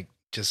me like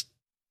just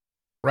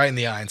right in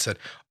the eye and said,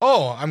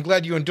 oh, I'm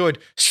glad you enjoyed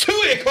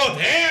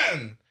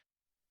Suikoden.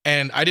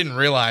 And I didn't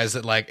realize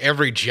that like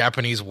every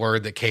Japanese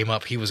word that came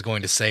up, he was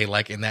going to say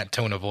like in that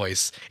tone of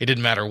voice. It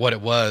didn't matter what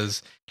it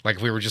was. Like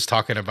if we were just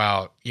talking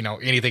about,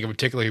 anything in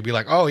particular, he'd be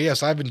like, oh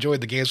yes, I've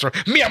enjoyed the games from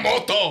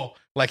Miyamoto.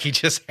 Like he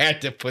just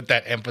had to put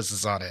that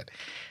emphasis on it.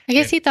 I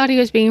guess he thought he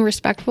was being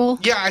respectful.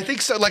 Yeah, I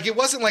think so. Like it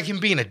wasn't like him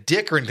being a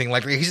dick or anything.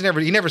 Like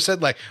he never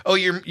said like, oh,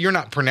 you're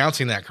not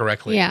pronouncing that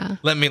correctly. Yeah.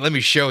 Let me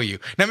show you.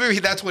 Now maybe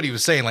that's what he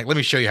was saying. Like, let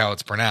me show you how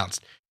it's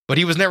pronounced. But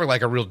he was never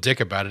like a real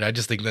dick about it. I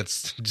just think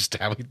that's just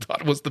how he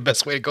thought was the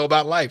best way to go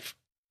about life.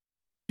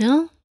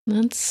 No,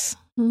 that's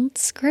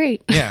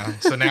great. Yeah.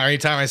 So now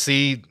anytime I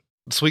see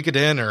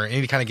Suikoden or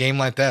any kind of game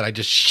like that, I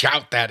just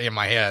shout that in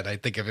my head. I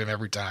think of him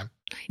every time.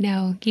 I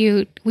know.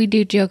 We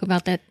do joke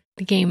about that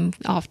the game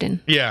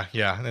often. Yeah.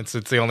 It's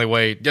the only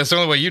way. That's the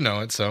only way you know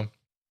it. So.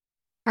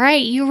 All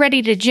right, you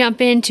ready to jump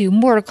into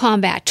Mortal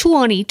Kombat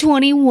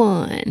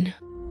 2021?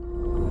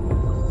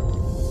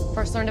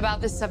 First learned about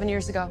this 7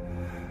 years ago.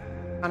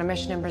 On a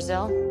mission in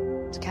Brazil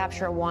to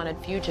capture a wanted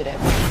fugitive.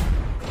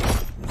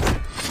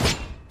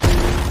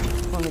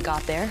 When we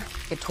got there,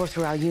 it tore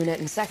through our unit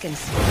in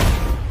seconds.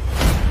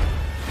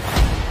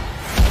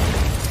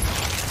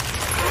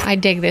 I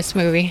dig this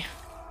movie.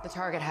 The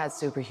target had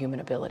superhuman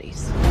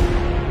abilities.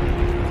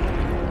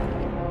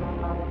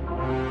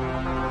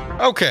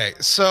 Okay,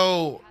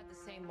 so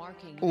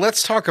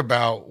let's talk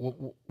about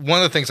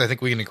one of the things I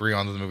think we can agree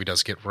on that the movie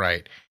does get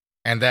right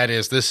and that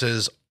is this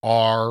is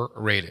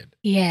R-rated.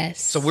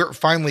 Yes. So we're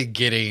finally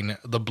getting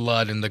the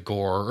blood and the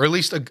gore, or at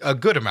least a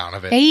good amount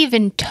of it. They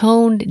even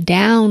toned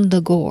down the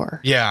gore.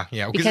 Yeah.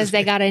 Because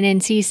they got an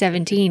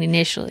NC-17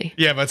 initially.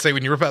 Yeah, but I'd say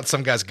when you rip out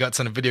some guy's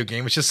guts in a video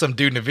game, it's just some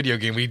dude in a video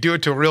game. When you do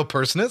it to a real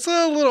person, it's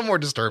a little more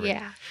disturbing.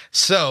 Yeah.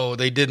 So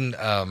they didn't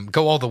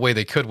go all the way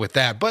they could with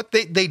that, but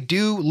they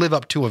do live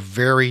up to a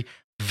very,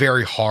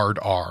 very hard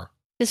R.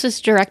 This was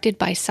directed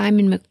by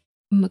Simon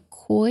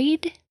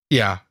McQuoid.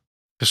 Yeah.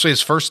 This is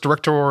his first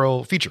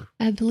directorial feature.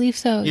 I believe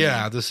so.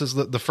 Yeah, this is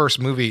the first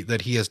movie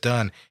that he has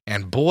done,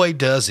 and boy,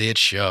 does it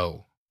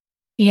show.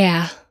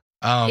 Yeah.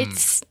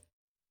 It's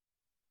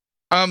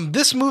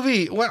this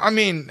movie. Well, I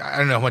mean, I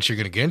don't know how much you're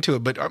going to get into it,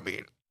 but I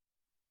mean,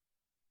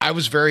 I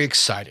was very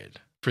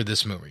excited for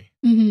this movie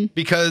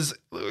because,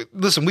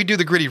 listen, we do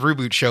the Gritty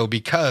Reboot show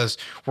because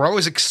we're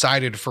always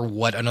excited for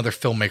what another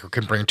filmmaker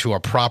can bring to a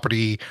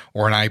property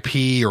or an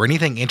IP or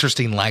anything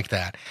interesting like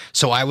that.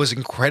 So I was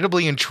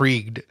incredibly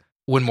intrigued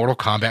when Mortal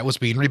Kombat was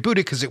being rebooted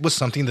because it was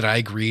something that I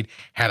agreed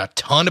had a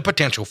ton of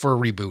potential for a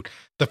reboot.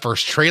 The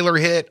first trailer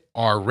hit,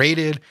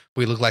 R-rated.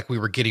 We looked like we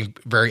were getting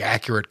very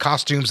accurate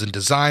costumes and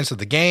designs of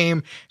the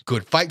game,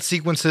 good fight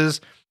sequences.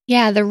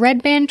 Yeah, the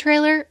Red Band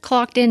trailer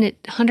clocked in at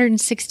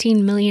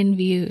 116 million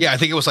views. Yeah, I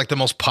think it was like the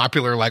most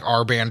popular like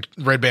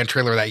Red Band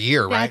trailer that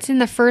year, right? That's in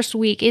the first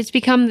week. It's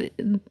become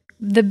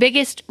the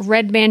biggest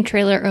Red Band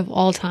trailer of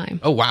all time.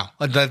 Oh, wow.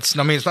 It's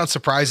not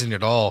surprising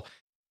at all.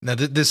 Now,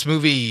 this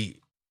movie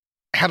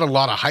had a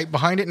lot of hype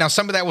behind it. Now,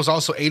 some of that was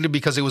also aided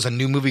because it was a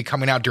new movie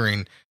coming out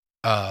during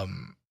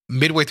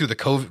midway through the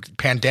COVID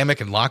pandemic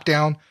and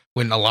lockdown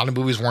when a lot of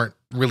movies weren't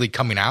really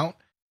coming out.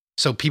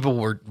 So people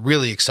were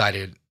really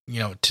excited,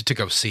 to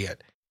go see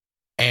it.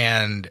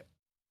 And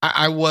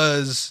I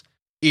was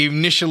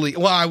immediately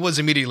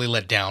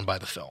let down by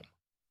the film.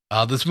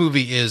 This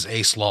movie is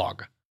a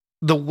slog.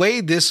 The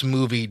way this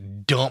movie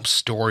dumps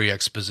story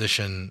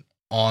exposition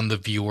on the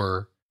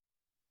viewer,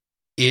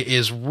 it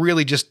is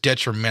really just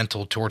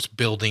detrimental towards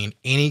building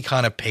any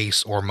kind of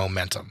pace or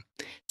momentum.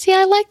 See,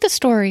 I like the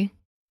story.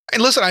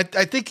 And listen, I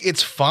think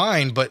it's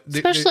fine, but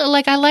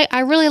especially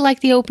I really like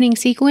the opening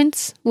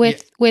sequence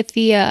with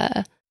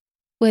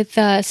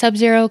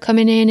Sub-Zero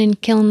coming in and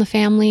killing the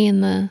family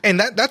and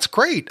that's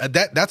great.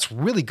 That's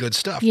really good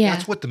stuff. Yeah.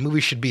 That's what the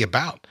movie should be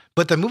about.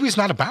 But the movie's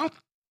not about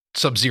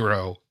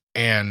Sub-Zero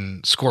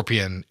and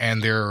Scorpion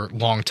and their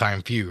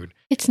longtime feud.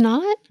 It's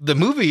not? The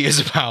movie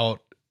is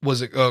about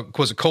was it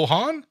Cole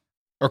Haan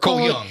or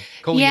Cole Young?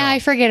 Cole yeah, Young. I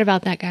forget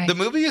about that guy. The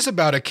movie is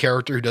about a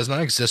character who does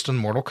not exist in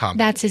Mortal Kombat.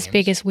 That's his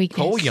biggest weakness.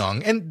 Cole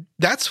Young, and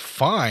that's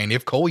fine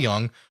if Cole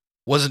Young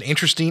was an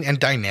interesting and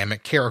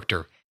dynamic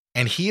character.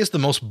 And he is the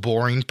most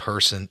boring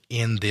person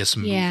in this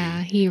movie.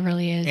 Yeah, he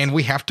really is. And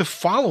we have to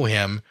follow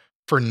him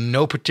for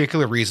no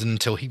particular reason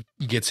until he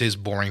gets his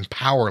boring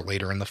power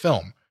later in the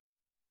film.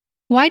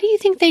 Why do you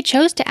think they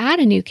chose to add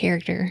a new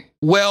character?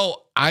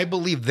 Well, I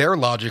believe their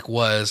logic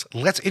was,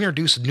 let's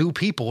introduce new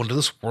people into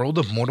this world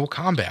of Mortal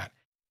Kombat.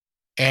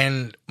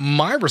 And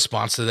my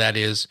response to that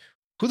is,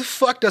 who the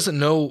fuck doesn't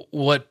know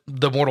what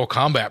the Mortal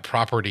Kombat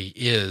property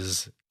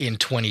is in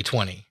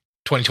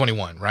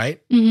 2021,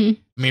 right?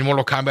 Mm-hmm. I mean,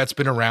 Mortal Kombat's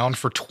been around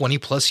for 20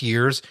 plus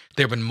years.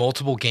 There have been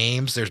multiple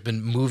games. There's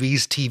been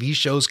movies, TV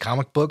shows,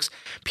 comic books.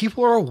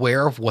 People are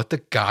aware of what the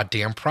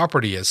goddamn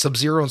property is.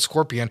 Sub-Zero and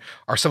Scorpion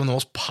are some of the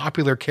most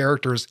popular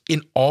characters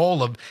in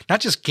all of, not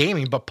just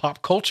gaming, but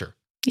pop culture.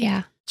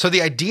 Yeah. So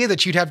the idea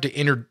that you'd have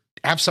to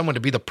have someone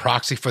to be the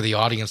proxy for the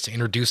audience to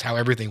introduce how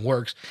everything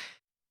works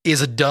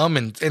is a dumb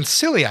and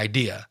silly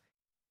idea.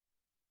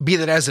 Be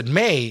that as it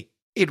may,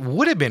 it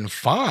would have been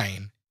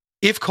fine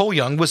if Cole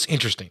Young was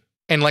interesting.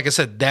 And like I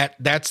said,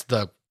 that's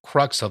the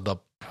crux of the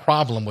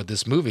problem with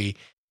this movie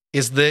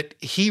is that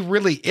he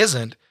really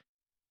isn't.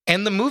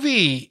 And the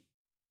movie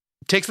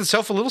takes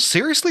itself a little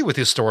seriously with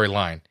his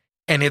storyline,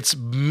 and it's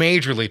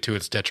majorly to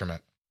its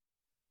detriment.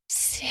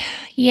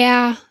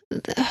 Yeah.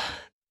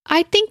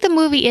 I think the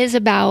movie is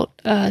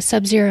about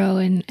Sub-Zero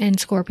and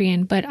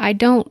Scorpion, but I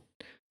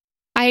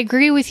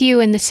agree with you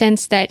in the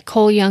sense that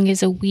Cole Young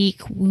is a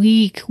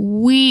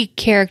weak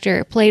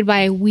character played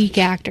by a weak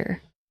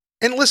actor.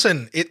 And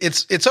listen,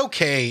 it's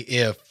okay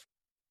if,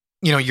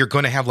 you're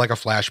going to have like a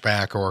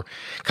flashback or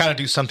kind of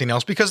do something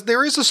else because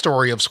there is a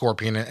story of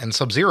Scorpion and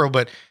Sub-Zero,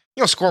 but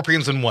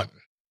Scorpion's in what,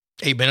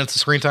 8 minutes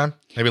of screen time,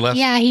 maybe less?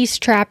 Yeah, he's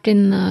trapped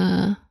in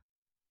the,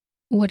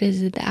 what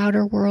is it, the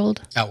outer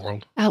world?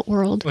 Outworld.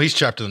 Well, he's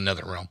trapped in the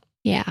nether realm.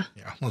 Yeah.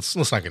 Yeah, let's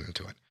not get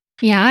into it.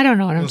 Yeah, I don't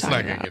know what I'm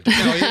talking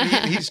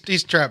about.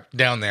 He's trapped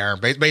down there,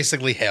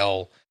 basically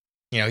hell.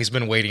 He's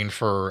been waiting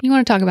for... You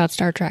want to talk about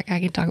Star Trek? I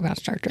can talk about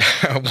Star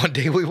Trek. One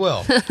day we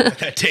will.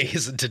 That day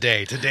isn't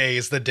today. Today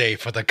is the day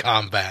for the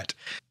combat.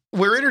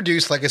 We're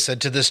introduced, like I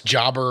said, to this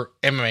jobber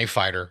MMA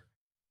fighter.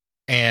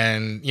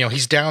 And,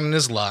 he's down in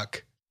his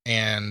luck.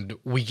 And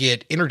we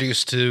get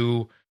introduced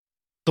to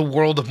the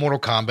world of Mortal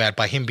Kombat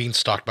by him being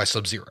stalked by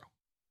Sub-Zero.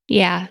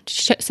 Yeah,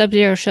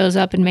 Sub-Zero shows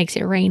up and makes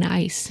it rain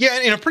ice. Yeah,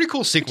 and in a pretty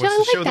cool sequence I to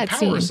like show the that power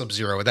scene. of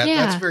Sub-Zero. Yeah.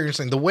 That's very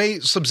interesting. The way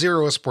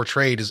Sub-Zero is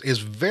portrayed is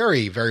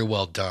very, very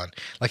well done.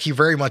 Like, he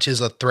very much is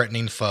a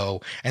threatening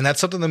foe, and that's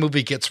something the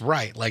movie gets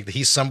right. Like,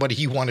 he's somebody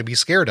you want to be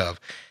scared of.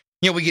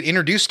 You know, we get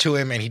introduced to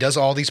him, and he does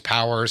all these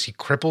powers. He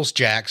cripples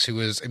Jax,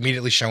 who is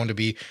immediately shown to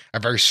be a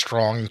very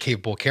strong and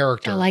capable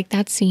character. I like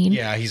that scene.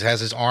 Yeah, he has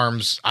his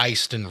arms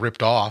iced and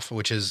ripped off,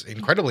 which is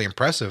incredibly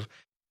impressive.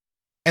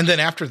 And then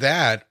after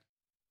that,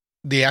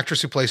 the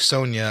actress who plays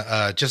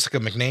Sonya, Jessica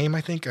McName, I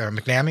think, or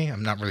McNamee,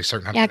 I'm not really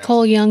certain how to pronounce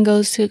Cole Young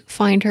goes to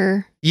find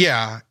her.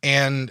 Yeah,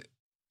 and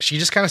she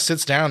just kind of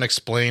sits down and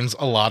explains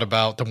a lot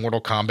about the Mortal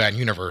Kombat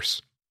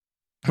universe,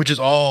 which is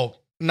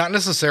all not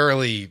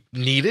necessarily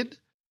needed,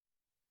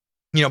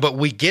 you know, but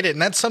we get it.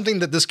 And that's something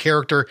that this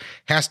character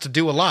has to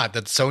do a lot,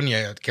 that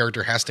Sonya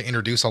character has to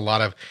introduce a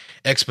lot of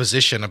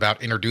exposition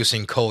about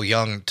introducing Cole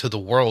Young to the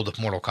world of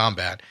Mortal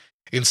Kombat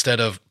instead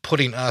of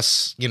putting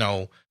us, you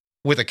know,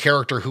 with a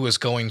character who is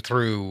going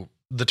through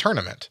the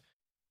tournament.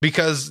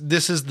 Because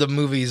this is the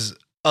movie's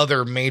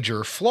other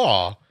major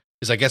flaw,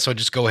 is I guess I'll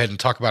just go ahead and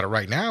talk about it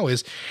right now,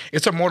 is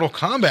it's a Mortal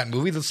Kombat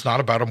movie that's not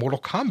about a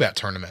Mortal Kombat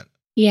tournament.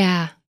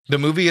 Yeah. The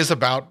movie is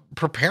about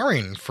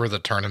preparing for the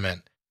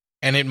tournament.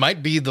 And it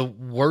might be the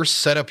worst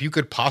setup you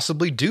could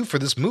possibly do for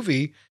this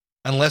movie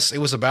unless it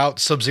was about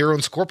Sub-Zero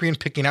and Scorpion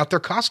picking out their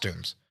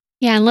costumes.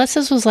 Yeah, unless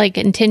this was like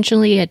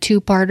intentionally a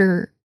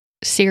two-parter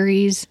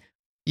series.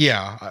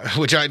 Yeah,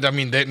 which I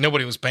mean,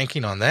 nobody was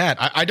banking on that.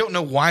 I don't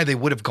know why they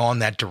would have gone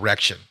that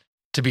direction,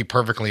 to be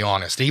perfectly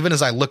honest. Even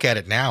as I look at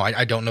it now,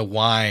 I don't know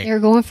why. They're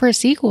going for a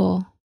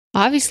sequel.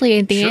 Obviously,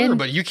 at the end. Sure,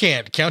 but you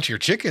can't count your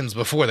chickens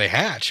before they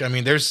hatch. I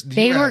mean,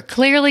 They were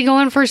clearly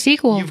going for a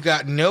sequel. You've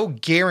got no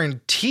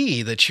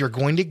guarantee that you're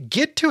going to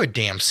get to a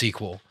damn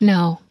sequel.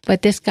 No,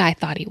 but this guy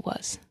thought he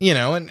was. You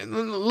know, and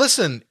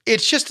listen,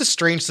 it's just a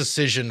strange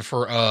decision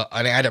for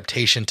an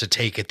adaptation to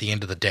take at the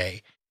end of the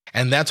day.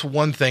 And that's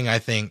one thing I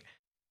think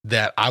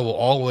that I will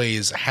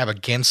always have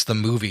against the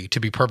movie,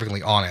 to be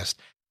perfectly honest,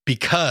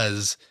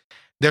 because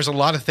there's a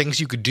lot of things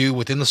you could do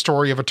within the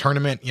story of a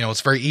tournament. You know,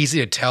 it's very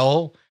easy to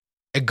tell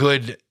a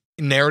good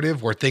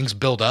narrative where things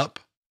build up,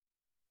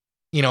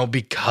 you know,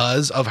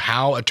 because of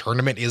how a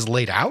tournament is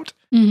laid out.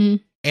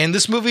 Mm-hmm. And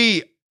this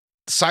movie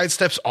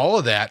sidesteps all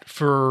of that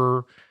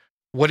for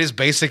what is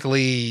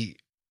basically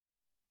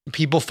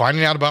people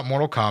finding out about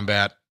Mortal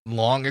Kombat,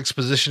 long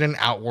exposition in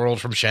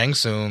Outworld from Shang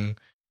Tsung,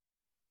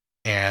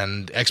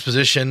 and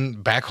exposition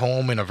back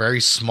home in a very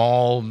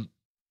small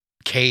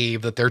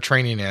cave that they're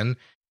training in.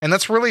 And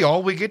that's really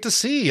all we get to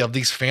see of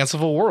these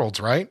fanciful worlds,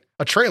 right?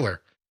 A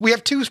trailer. We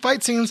have 2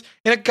 fight scenes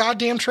in a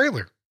goddamn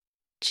trailer.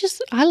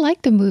 I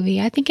like the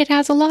movie. I think it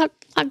has a lot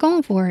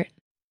going for it.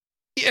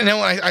 You know,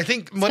 I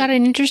think it's got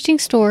an interesting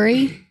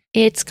story.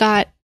 It's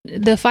got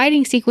the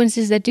fighting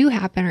sequences that do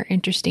happen are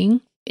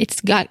interesting. It's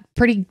got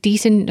pretty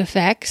decent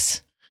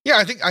effects. Yeah,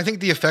 I think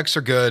the effects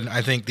are good.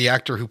 I think the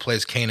actor who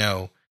plays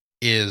Kano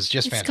is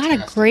just fantastic. It's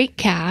got a great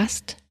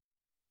cast.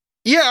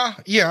 Yeah.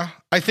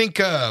 I think,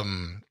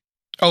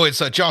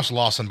 it's Josh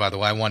Lawson, by the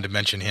way. I wanted to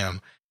mention him.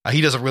 He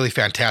does a really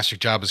fantastic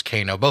job as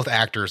Kano. Both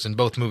actors in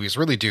both movies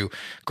really do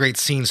great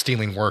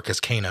scene-stealing work as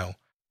Kano.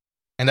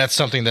 And that's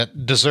something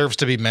that deserves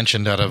to be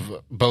mentioned out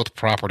of both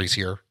properties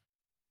here.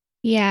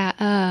 Yeah.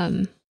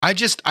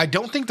 I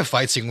don't think the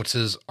fight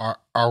sequences are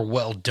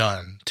well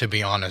done, to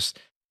be honest.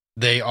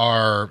 They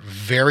are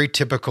very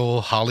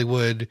typical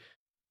Hollywood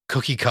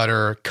cookie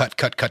cutter,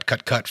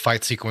 cut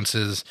fight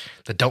sequences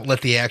that don't let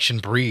the action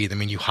breathe. I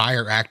mean, you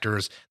hire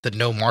actors that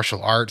know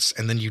martial arts,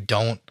 and then you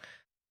don't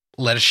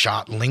let a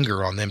shot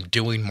linger on them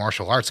doing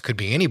martial arts. It could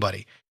be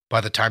anybody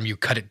by the time you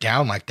cut it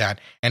down like that,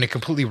 and it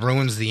completely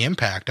ruins the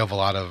impact of a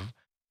lot of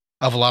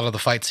the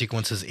fight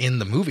sequences in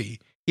the movie.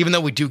 Even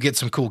though we do get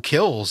some cool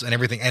kills and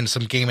everything and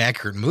some game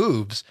accurate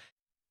moves,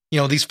 you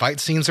know, these fight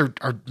scenes are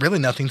really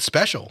nothing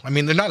special. I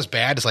mean, they're not as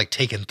bad as like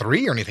Taken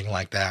 3 or anything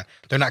like that.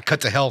 They're not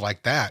cut to hell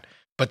like that,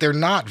 but they're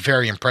not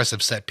very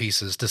impressive set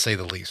pieces, to say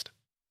the least.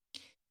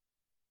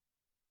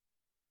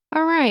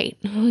 All right.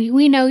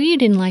 We know you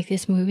didn't like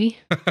this movie.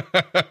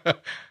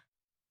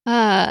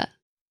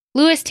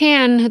 Louis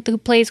Tan, who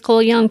plays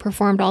Cole Young,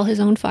 performed all his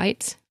own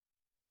fights.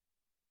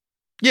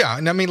 Yeah,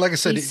 and I mean, like I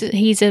said,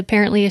 he's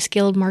apparently a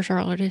skilled martial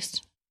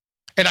artist.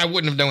 And I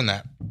wouldn't have known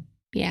that.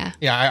 Yeah.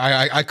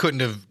 Yeah, I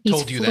couldn't have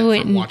told you that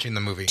from watching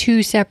the movie.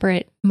 2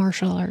 separate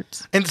martial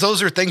arts. And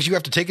those are things you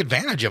have to take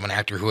advantage of an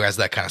actor who has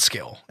that kind of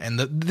skill. And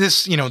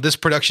this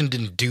production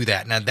didn't do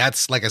that. Now,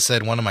 that's, like I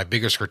said, one of my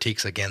biggest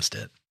critiques against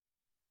it.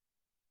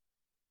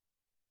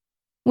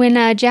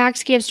 When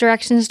Jax gives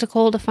directions to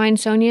Cole to find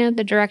Sonya,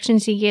 the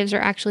directions he gives are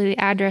actually the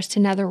address to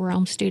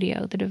NetherRealm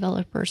Studio, the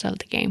developers of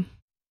the game.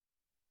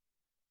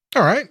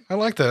 All right. I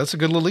like that. That's a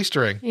good little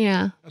Easter egg.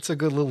 Yeah. That's a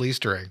good little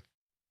Easter egg.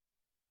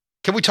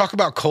 Can we talk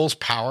about Cole's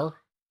power?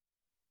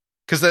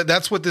 Because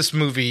that's what this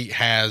movie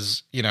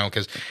has, you know,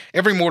 because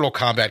every Mortal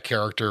Kombat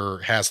character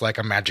has like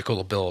a magical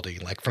ability,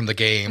 like from the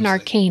games. An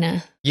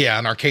arcana. Yeah,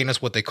 an arcana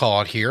is what they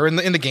call it here. In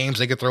the games,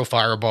 they could throw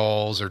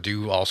fireballs or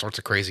do all sorts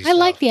of crazy stuff. I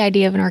like the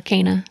idea of an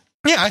arcana.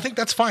 Yeah, I think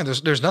that's fine.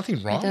 There's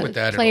nothing wrong with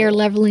that. Player at all.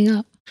 leveling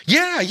up.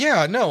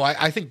 Yeah. No,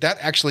 I think that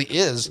actually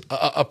is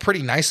a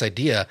pretty nice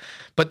idea.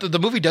 But the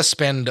movie does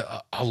spend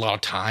a lot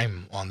of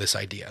time on this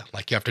idea.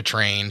 Like you have to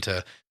train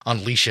to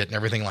unleash it and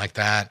everything like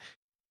that.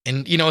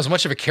 And, as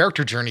much of a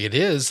character journey it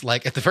is,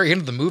 like at the very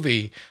end of the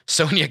movie,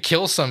 Sonya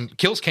kills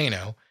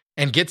Kano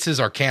and gets his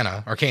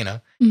arcana,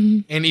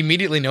 and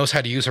immediately knows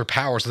how to use her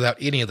powers without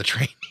any of the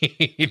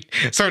training,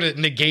 sort of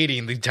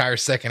negating the entire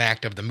second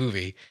act of the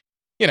movie.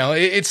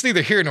 It's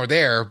neither here nor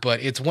there, but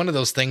it's one of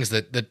those things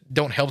that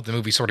don't help the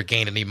movie sort of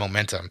gain any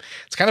momentum.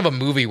 It's kind of a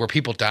movie where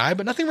people die,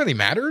 but nothing really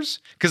matters.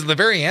 Because at the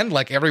very end,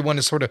 like everyone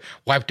is sort of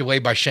wiped away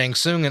by Shang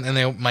Tsung, and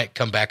they might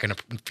come back in a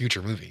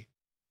future movie.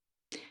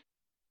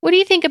 What do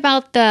you think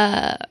about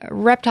the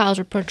reptiles'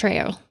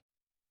 portrayal?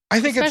 I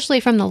think especially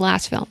from the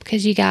last film,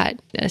 because you got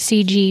a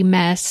CG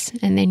mess,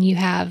 and then you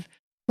have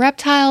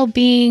Reptile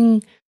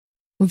being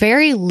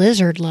very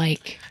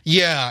lizard-like.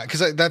 Yeah,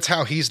 because that's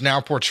how he's now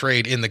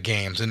portrayed in the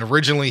games. And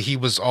originally, he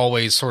was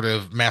always sort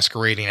of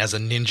masquerading as a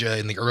ninja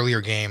in the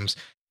earlier games.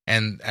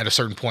 And at a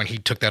certain point, he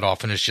took that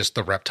off and is just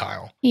the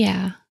reptile.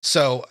 Yeah.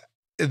 So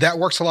that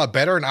works a lot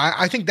better. And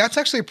I think that's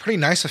actually a pretty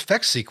nice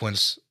effect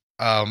sequence.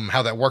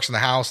 How that works in the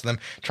house, and them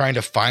trying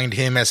to find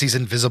him as he's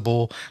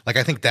invisible. Like,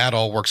 I think that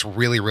all works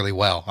really, really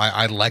well.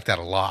 I like that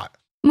a lot.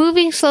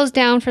 Moving slows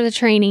down for the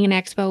training in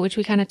Expo, which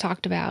we kind of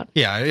talked about.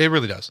 Yeah, it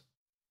really does.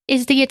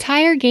 Is the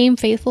entire game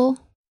faithful?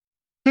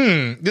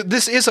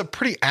 This is a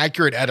pretty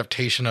accurate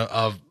adaptation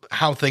of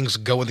how things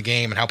go in the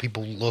game and how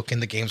people look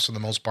in the games for the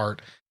most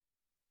part.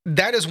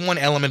 That is one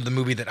element of the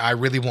movie that I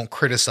really won't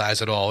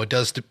criticize at all. It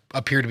does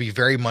appear to be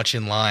very much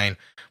in line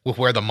with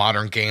where the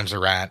modern games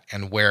are at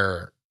and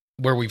where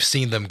we've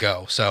seen them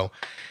go. So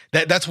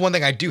that's one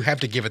thing I do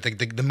have to give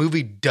it. The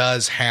movie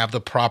does have the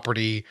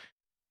property.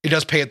 It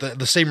does pay it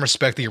the same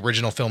respect the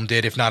original film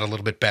did, if not a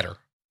little bit better.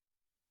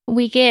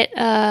 We get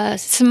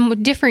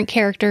some different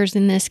characters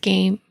in this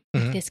game.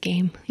 This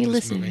game. You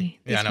listen to me.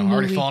 Yeah, I know.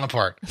 Already falling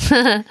apart.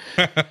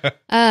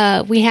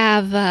 We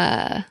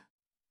have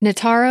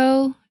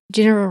Nataro,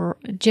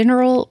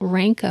 General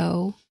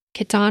Ranko,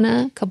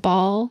 Kitana,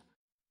 Cabal.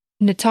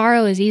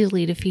 Nataro is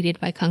easily defeated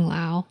by Kung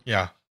Lao.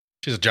 Yeah,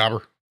 she's a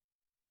jobber.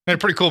 And a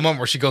pretty cool moment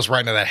where she goes right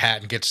into that hat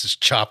and gets just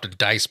chopped and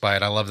diced by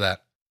it. I love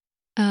that.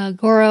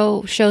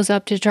 Goro shows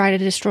up to try to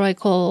destroy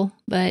Cole,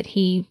 but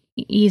he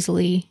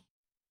easily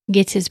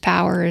gets his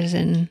powers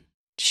and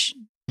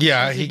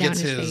he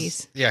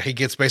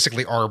gets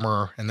basically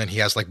armor, and then he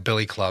has like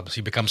billy clubs.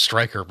 He becomes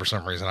Striker for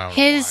some reason. I don't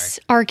know his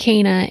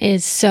arcana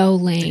is so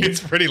lame. It's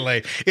pretty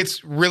lame.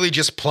 It's really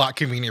just plot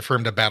convenient for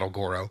him to battle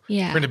Goro.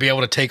 Yeah, for him to be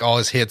able to take all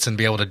his hits and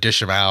be able to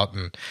dish him out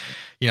and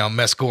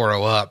mess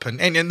Goro up. And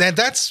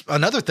that's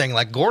another thing.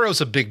 Like,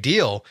 Goro's a big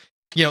deal.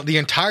 The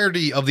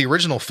entirety of the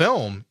original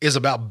film is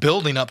about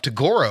building up to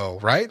Goro,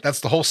 right? That's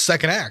the whole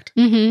second act.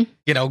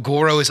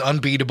 Goro is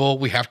unbeatable.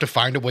 We have to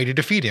find a way to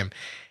defeat him.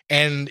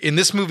 And in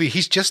this movie,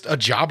 he's just a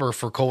jobber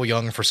for Cole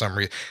Young for some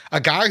reason.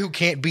 A guy who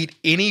can't beat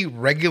any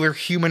regular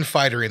human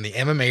fighter in the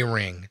MMA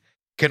ring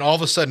can all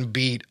of a sudden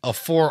beat a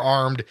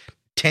 4-armed,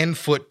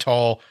 10-foot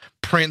tall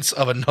prince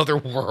of another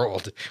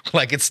world.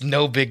 Like, it's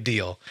no big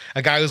deal.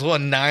 A guy who's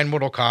won 9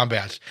 Mortal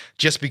Kombat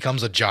just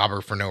becomes a jobber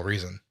for no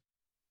reason.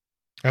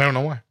 I don't know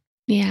why.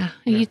 Yeah.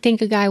 And you'd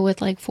think a guy with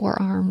like 4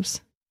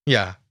 arms.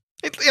 Yeah.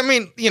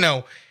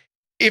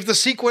 If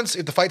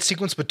the fight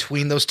sequence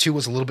between those two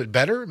was a little bit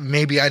better,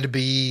 maybe I'd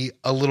be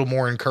a little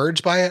more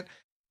encouraged by it.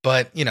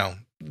 But,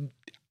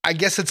 I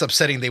guess it's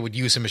upsetting they would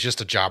use him as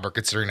just a jobber,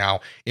 considering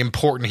how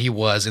important he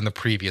was in the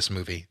previous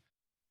movie.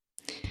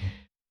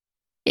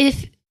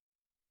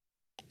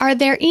 Are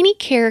there any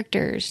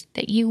characters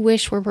that you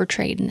wish were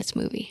portrayed in this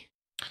movie?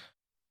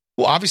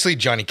 Well, obviously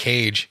Johnny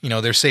Cage,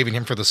 they're saving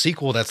him for the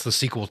sequel. That's the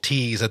sequel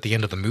tease at the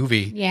end of the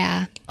movie.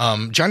 Yeah.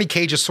 Johnny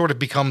Cage has sort of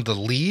become the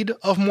lead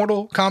of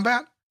Mortal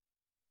Kombat.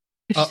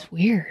 Which is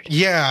weird.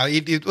 Yeah.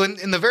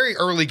 In the very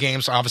early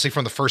games, obviously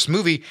from the first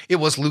movie, it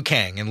was Liu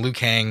Kang. And Liu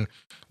Kang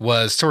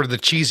was sort of the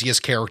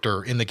cheesiest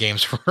character in the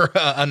games for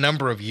a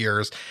number of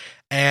years.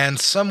 And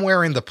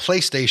somewhere in the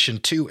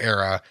PlayStation 2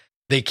 era,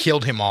 they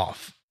killed him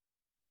off.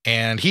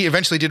 And he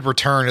eventually did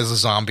return as a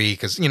zombie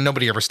because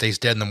nobody ever stays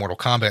dead in the Mortal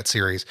Kombat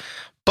series.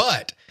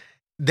 But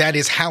that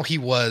is how he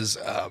was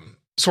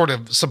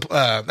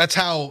that's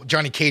how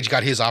Johnny Cage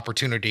got his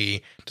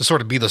opportunity to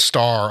sort of be the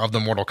star of the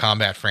Mortal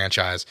Kombat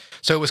franchise.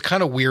 So it was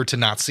kind of weird to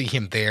not see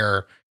him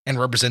there and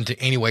represent in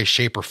any way,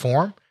 shape, or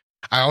form.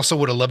 I also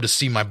would have loved to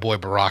see my boy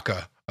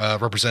Baraka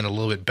represent a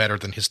little bit better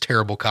than his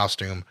terrible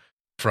costume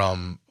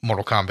from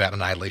Mortal Kombat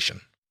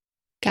Annihilation.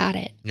 Got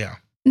it. Yeah.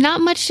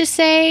 Not much to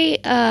say.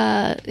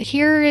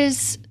 Here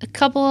is a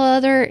couple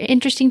other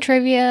interesting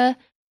trivia.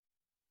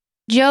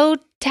 Joe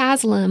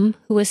Taslim,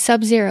 who was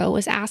Sub-Zero,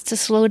 was asked to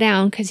slow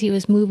down because he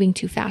was moving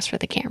too fast for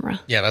the camera.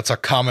 Yeah, that's a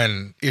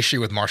common issue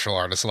with martial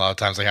artists. A lot of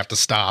times they have to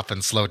stop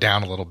and slow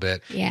down a little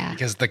bit. Yeah.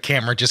 Because the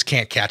camera just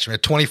can't catch him.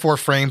 At 24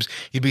 frames,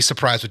 you'd be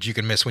surprised what you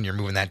can miss when you're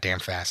moving that damn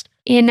fast.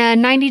 In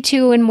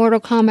 92, when Mortal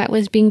Kombat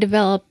was being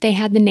developed, they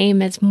had the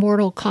name as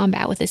Mortal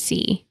Kombat with a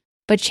C.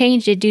 but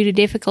changed it due to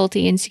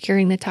difficulty in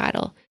securing the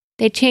title.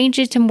 They changed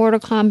it to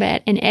Mortal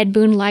Kombat, and Ed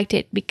Boon liked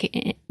it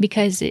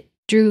because it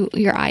drew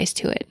your eyes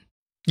to it.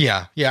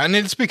 Yeah, and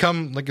it's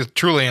become like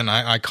truly an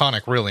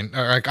iconic,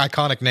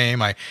 iconic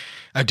name. I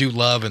do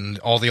love, and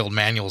all the old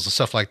manuals and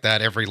stuff like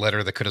that. Every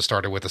letter that could have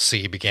started with a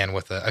C began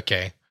with a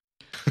K.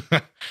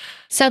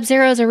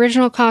 Sub-Zero's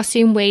original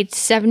costume weighed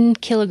 7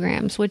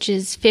 kilograms, which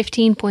is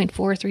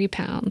 15.43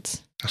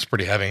 pounds. That's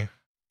pretty heavy.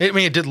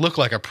 It did look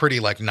like a pretty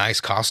nice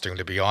costume,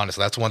 to be honest.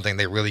 That's one thing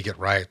they really get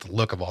right, the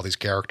look of all these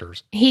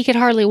characters. He could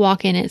hardly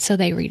walk in it, so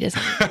they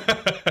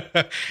redesigned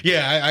it.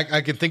 Yeah,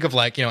 I can think of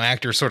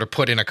actors sort of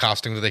put in a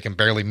costume that they can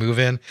barely move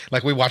in.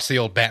 Like we watch the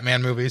old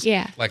Batman movies.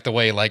 Yeah. Like the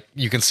way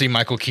you can see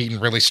Michael Keaton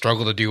really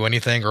struggle to do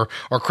anything, or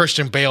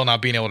Christian Bale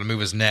not being able to move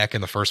his neck in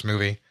the first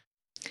movie.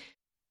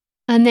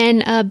 And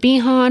then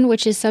Bihan,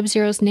 which is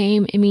Sub-Zero's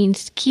name, it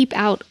means keep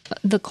out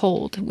the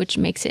cold, which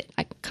makes it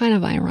kind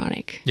of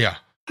ironic. Yeah.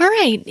 All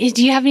right.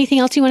 Do you have anything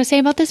else you want to say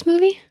about this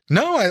movie?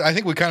 No, I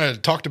think we kind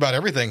of talked about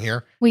everything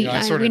here. We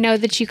know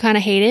that you kind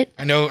of hate it.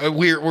 I know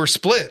we're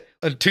split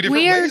two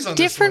different ways on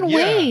different this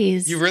one.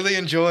 ways. Yeah. You really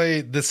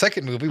enjoy the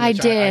second movie, which I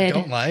did. I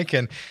don't like,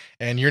 and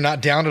you're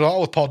not down at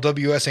all with Paul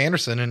W.S.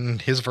 Anderson and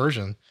his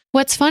version.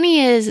 What's funny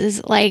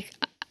is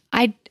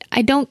I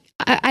don't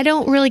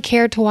really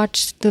care to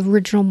watch the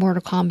original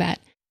Mortal Kombat,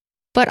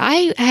 but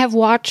I have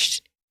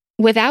watched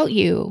without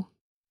you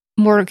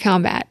Mortal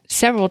Kombat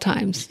several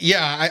times.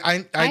 Yeah,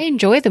 I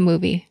enjoy the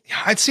movie.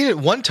 I'd seen it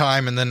one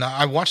time and then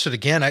I watched it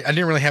again. I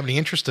didn't really have any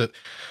interest to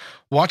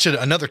watch it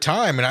another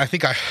time, and I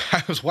think I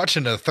was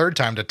watching it a third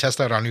time to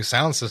test out our new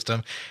sound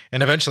system,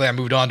 and eventually I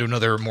moved on to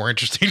another more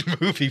interesting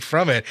movie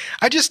from it.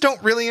 I just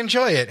don't really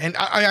enjoy it, and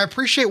I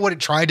appreciate what it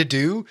tried to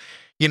do,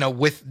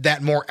 with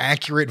that more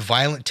accurate,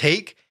 violent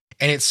take,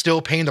 and it's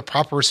still paying the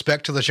proper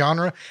respect to the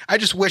genre. I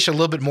just wish a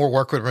little bit more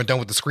work would have been done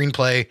with the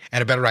screenplay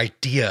and a better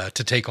idea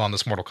to take on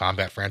this Mortal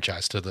Kombat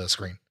franchise to the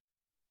screen.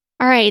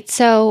 All right,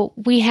 so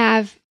we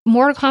have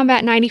Mortal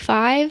Kombat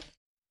 95.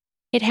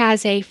 It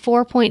has a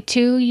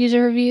 4.2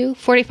 user review,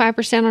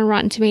 45% on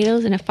Rotten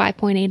Tomatoes, and a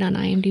 5.8 on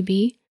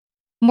IMDb.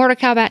 Mortal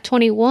Kombat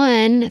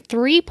 21,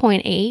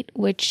 3.8,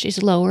 which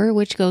is lower,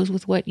 which goes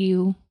with what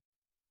you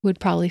would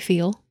probably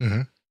feel.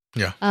 Mm-hmm.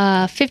 Yeah.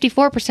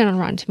 54% on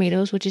Rotten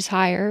Tomatoes, which is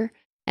higher,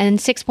 and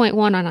 6.1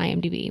 on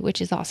IMDb,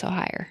 which is also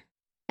higher.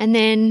 And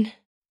then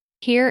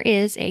here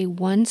is a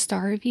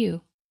 1-star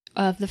review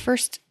of the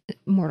first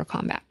Mortal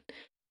Kombat.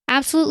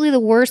 Absolutely the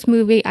worst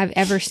movie I've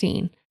ever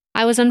seen.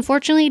 I was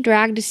unfortunately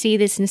dragged to see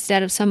this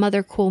instead of some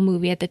other cool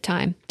movie at the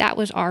time. That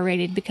was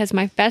R-rated because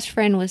my best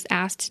friend was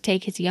asked to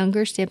take his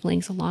younger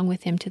siblings along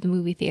with him to the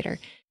movie theater,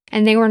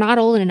 and they were not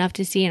old enough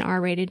to see an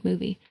R-rated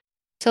movie.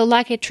 So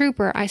like a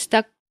trooper, I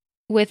stuck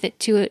with it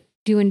to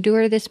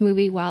endure this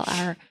movie while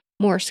our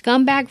more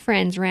scumbag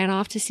friends ran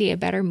off to see a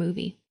better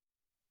movie.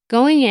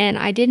 Going in,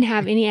 I didn't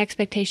have any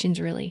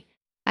expectations really.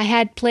 I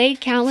had played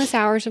countless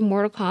hours of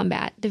Mortal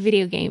Kombat, the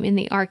video game, in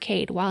the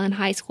arcade while in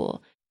high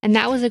school, and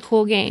that was a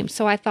cool game,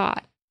 so I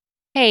thought,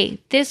 hey,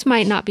 this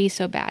might not be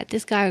so bad.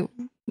 This guy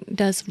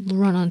does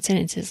run on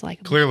sentences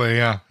like... Clearly,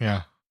 yeah.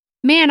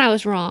 Man, I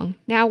was wrong.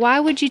 Now, why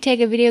would you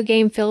take a video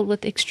game filled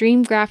with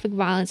extreme graphic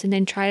violence and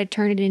then try to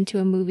turn it into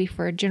a movie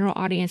for a general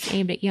audience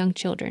aimed at young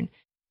children?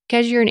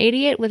 Because you're an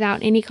idiot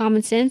without any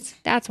common sense?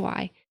 That's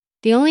why.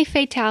 The only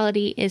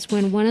fatality is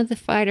when one of the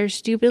fighters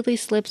stupidly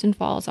slips and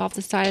falls off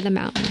the side of the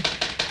mountain.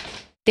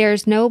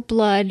 There's no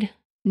blood,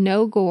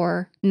 no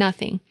gore,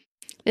 nothing.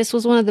 This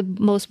was one of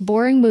the most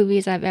boring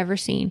movies I've ever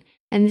seen,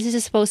 and this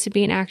is supposed to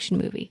be an action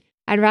movie.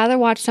 I'd rather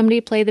watch somebody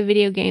play the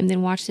video game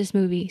than watch this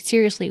movie.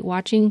 Seriously,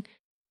 watching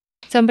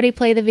somebody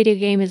play the video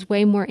game is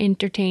way more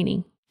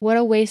entertaining. What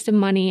a waste of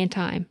money and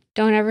time.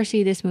 Don't ever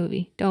see this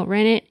movie. Don't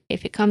rent it.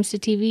 If it comes to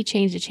TV,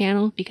 change the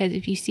channel, because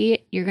if you see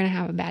it, you're going to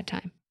have a bad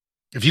time.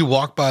 If you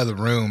walk by the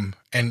room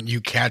and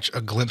you catch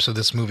a glimpse of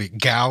this movie,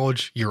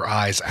 gouge your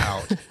eyes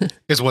out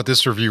is what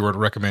this reviewer would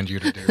recommend you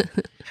to do.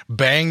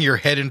 Bang your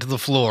head into the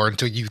floor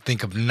until you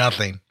think of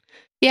nothing.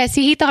 Yeah,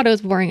 see, he thought it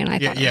was boring, and I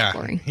thought it was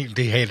boring.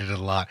 He hated it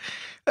a lot.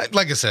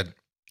 Like I said,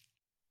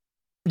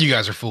 you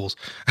guys are fools.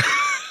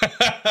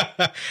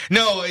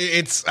 No,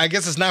 I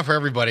guess it's not for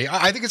everybody.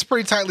 I think it's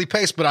pretty tightly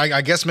paced, but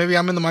I guess maybe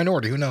I'm in the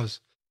minority. Who knows?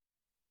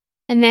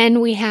 And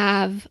then we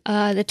have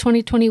the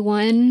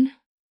 2021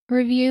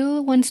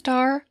 review, 1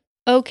 star.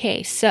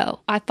 Okay,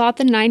 so I thought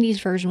the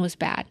 90s version was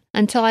bad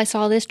until I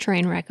saw this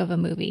train wreck of a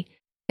movie.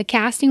 The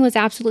casting was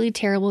absolutely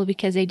terrible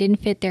because they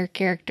didn't fit their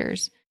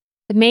characters.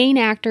 The main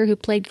actor who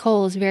played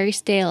Cole is very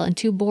stale and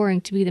too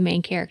boring to be the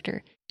main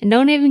character. And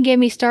don't even get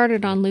me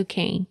started on Liu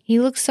Kang. He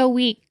looks so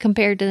weak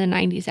compared to the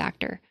 90s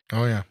actor.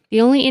 Oh, yeah. The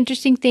only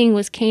interesting thing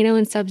was Kano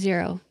and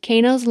Sub-Zero.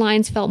 Kano's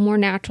lines felt more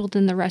natural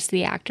than the rest of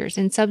the actors,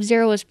 and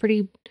Sub-Zero was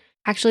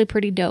actually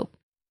pretty dope.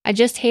 I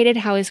just hated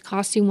how his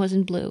costume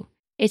wasn't blue.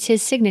 It's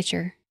his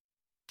signature.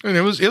 And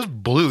it was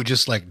blue,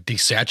 just like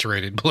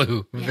desaturated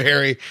blue. Yeah.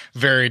 Very,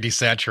 very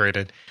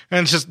desaturated.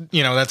 And it's just,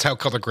 that's how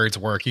color grades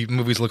work.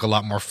 Movies look a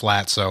lot more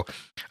flat, so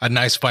a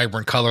nice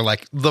vibrant color,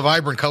 like the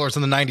vibrant colors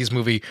in the 90s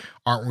movie,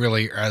 aren't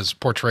really as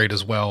portrayed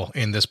as well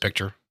in this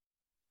picture.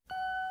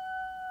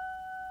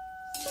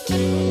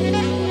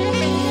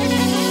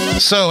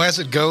 So, as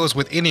it goes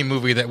with any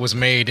movie that was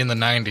made in the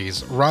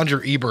 90s,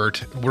 Roger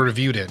Ebert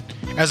reviewed it.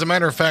 As a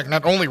matter of fact,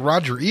 not only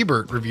Roger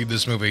Ebert reviewed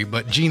this movie,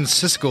 but Gene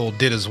Siskel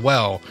did as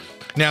well.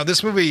 Now,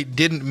 this movie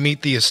didn't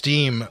meet the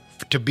esteem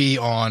to be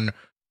on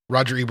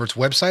Roger Ebert's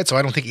website, so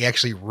I don't think he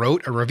actually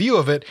wrote a review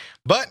of it,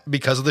 but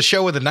because of the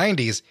show of the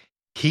 90s,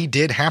 he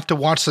did have to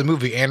watch the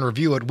movie and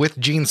review it with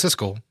Gene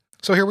Siskel.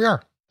 So here we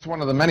are. It's one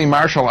of the many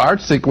martial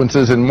arts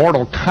sequences in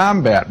Mortal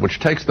Kombat, which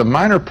takes the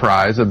minor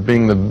prize of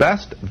being the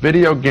best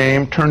video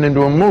game turned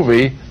into a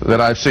movie that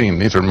I've seen.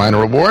 These are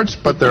minor awards,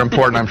 but they're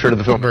important, I'm sure, to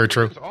the film. Very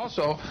true. It's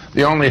also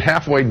the only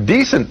halfway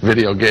decent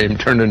video game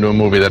turned into a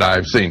movie that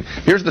I've seen.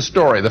 Here's the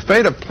story. The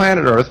fate of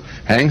planet Earth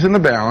hangs in the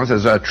balance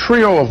as a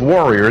trio of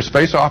warriors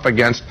face off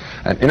against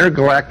an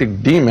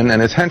intergalactic demon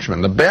and his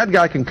henchmen. The bad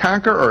guy can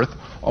conquer Earth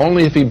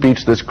only if he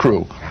beats this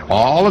crew.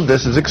 All of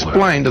this is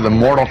explained to the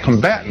mortal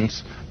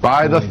combatants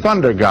by the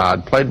Thunder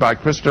God, played by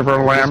Christopher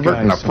Lambert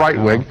in a fright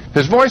wig.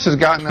 His voice has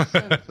gotten a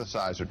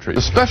synthesizer treatment.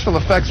 The special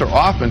effects are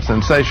often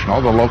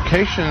sensational. The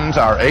locations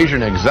are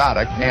Asian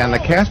exotic, and the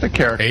cast of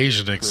characters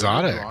Asian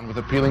exotic drawn with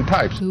appealing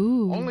types.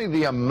 Ooh. Only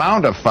the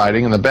amount of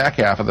fighting in the back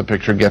half of the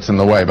picture gets in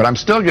the way, but I'm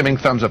still giving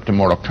thumbs up to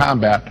Mortal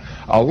Kombat.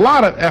 A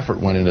lot of effort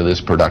went into this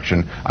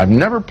production. I've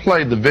never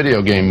played the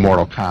video game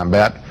Mortal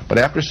Kombat, but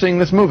after seeing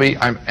this movie,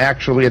 I'm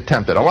actually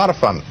tempted. A lot of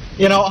fun.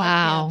 You know,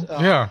 Wow. I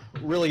can't, Yeah.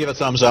 really give it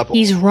thumbs up.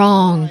 He's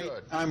wrong.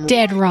 I'm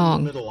Dead right wrong.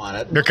 in the middle on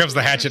it. Here comes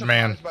the Hatchet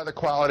Man. By the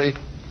quality.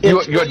 You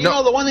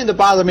know, the one thing that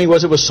bothered me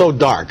was it was so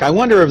dark. I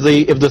wonder if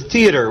the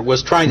theater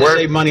was trying to Where-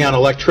 save money on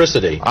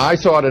electricity. I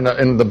saw it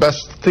in the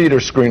best theater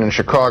screen in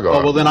Chicago.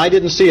 Oh, well, then I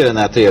didn't see it in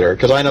that theater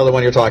because I know the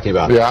one you're talking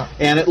about. Yeah.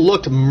 And it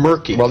looked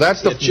murky. Well,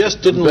 that's the. It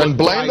just didn't Then look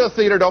blame bright. the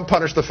theater. Don't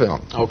punish the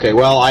film. Okay,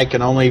 well, I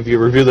can only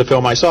review the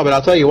film I saw, but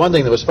I'll tell you one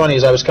thing that was funny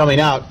as I was coming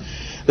out.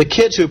 The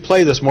kids who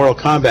play this Mortal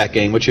Kombat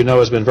game, which you know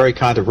has been very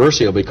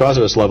controversial because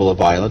of its level of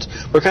violence,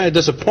 were kind of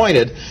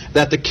disappointed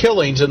that the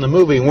killings in the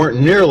movie weren't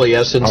nearly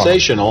as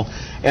sensational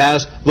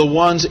as the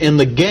ones in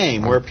the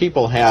game, where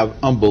people have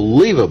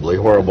unbelievably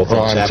horrible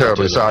things I'm happen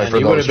terribly to them. sorry And for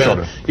you would those have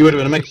been- children. You would have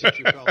been amazed if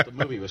you felt the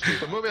movie was too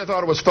The movie, I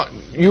thought it was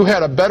fun. You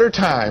had a better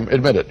time,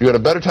 admit it, you had a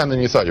better time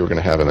than you thought you were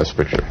going to have in this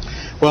picture.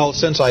 Well,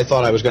 since I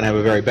thought I was going to have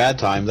a very bad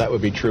time, that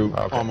would be true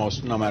Okay.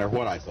 almost no matter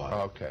what I thought.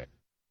 Okay.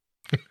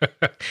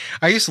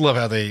 I used to love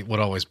how they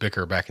would always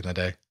bicker back in the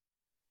day.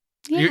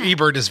 Yeah.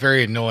 Ebert is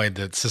very annoyed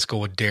that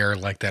Siskel would dare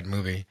like that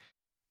movie.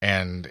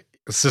 And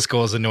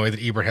Siskel is annoyed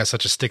that Ebert has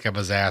such a stick up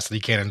his ass that he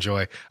can't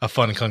enjoy a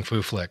fun kung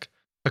fu flick.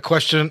 A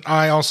question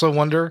I also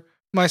wonder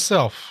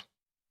myself.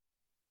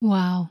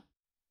 Wow.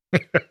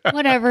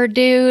 Whatever,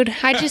 dude.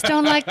 I just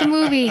don't like the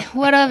movie.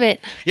 What of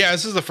it? Yeah,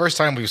 this is the first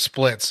time we've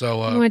split,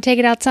 so You want to take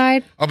it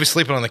outside? I'll be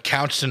sleeping on the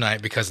couch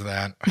tonight because of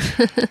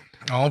that.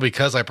 All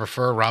because I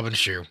prefer Robin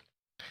Shoe.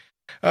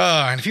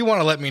 And if you want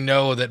to let me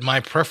know that my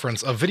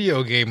preference of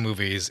video game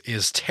movies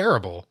is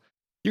terrible,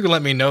 you can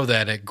let me know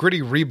that at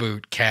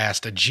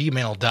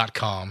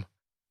grittyrebootcast@gmail.com.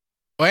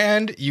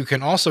 And you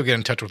can also get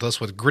in touch with us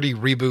with Gritty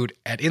Reboot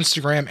at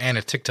Instagram and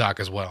at TikTok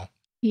as well.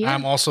 Yeah.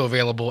 I'm also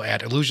available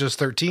at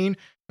Illusius13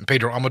 and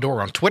Pedro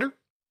Amador on Twitter.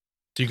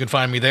 So you can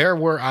find me there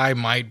where I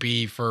might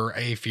be for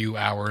a few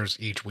hours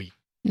each week.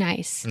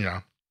 Nice. You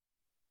know.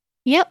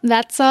 Yep,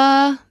 that's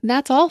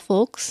all,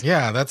 folks.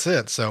 Yeah, that's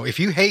it. So if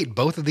you hate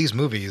both of these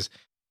movies,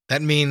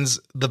 that means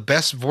the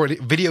best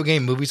video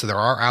game movies that there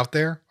are out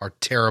there are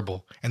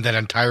terrible, and that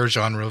entire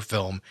genre of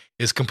film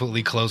is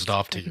completely closed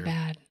off to you.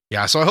 Bad.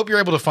 Yeah, so I hope you're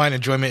able to find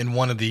enjoyment in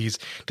one of these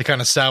to kind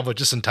of salvage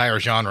this entire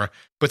genre.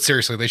 But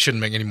seriously, they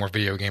shouldn't make any more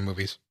video game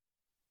movies.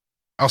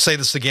 I'll say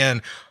this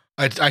again.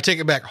 I take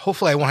it back.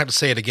 Hopefully I won't have to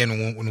say it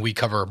again when we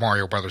cover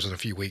Mario Brothers in a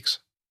few weeks.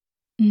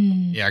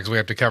 Mm. Yeah, because we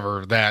have to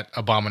cover that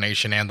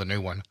Abomination and the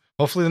new one.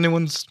 Hopefully the new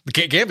one's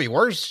can't be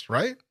worse,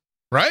 right?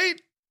 Right?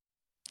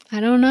 I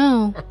don't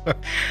know. All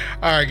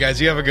right,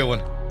 guys, you have a good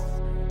one.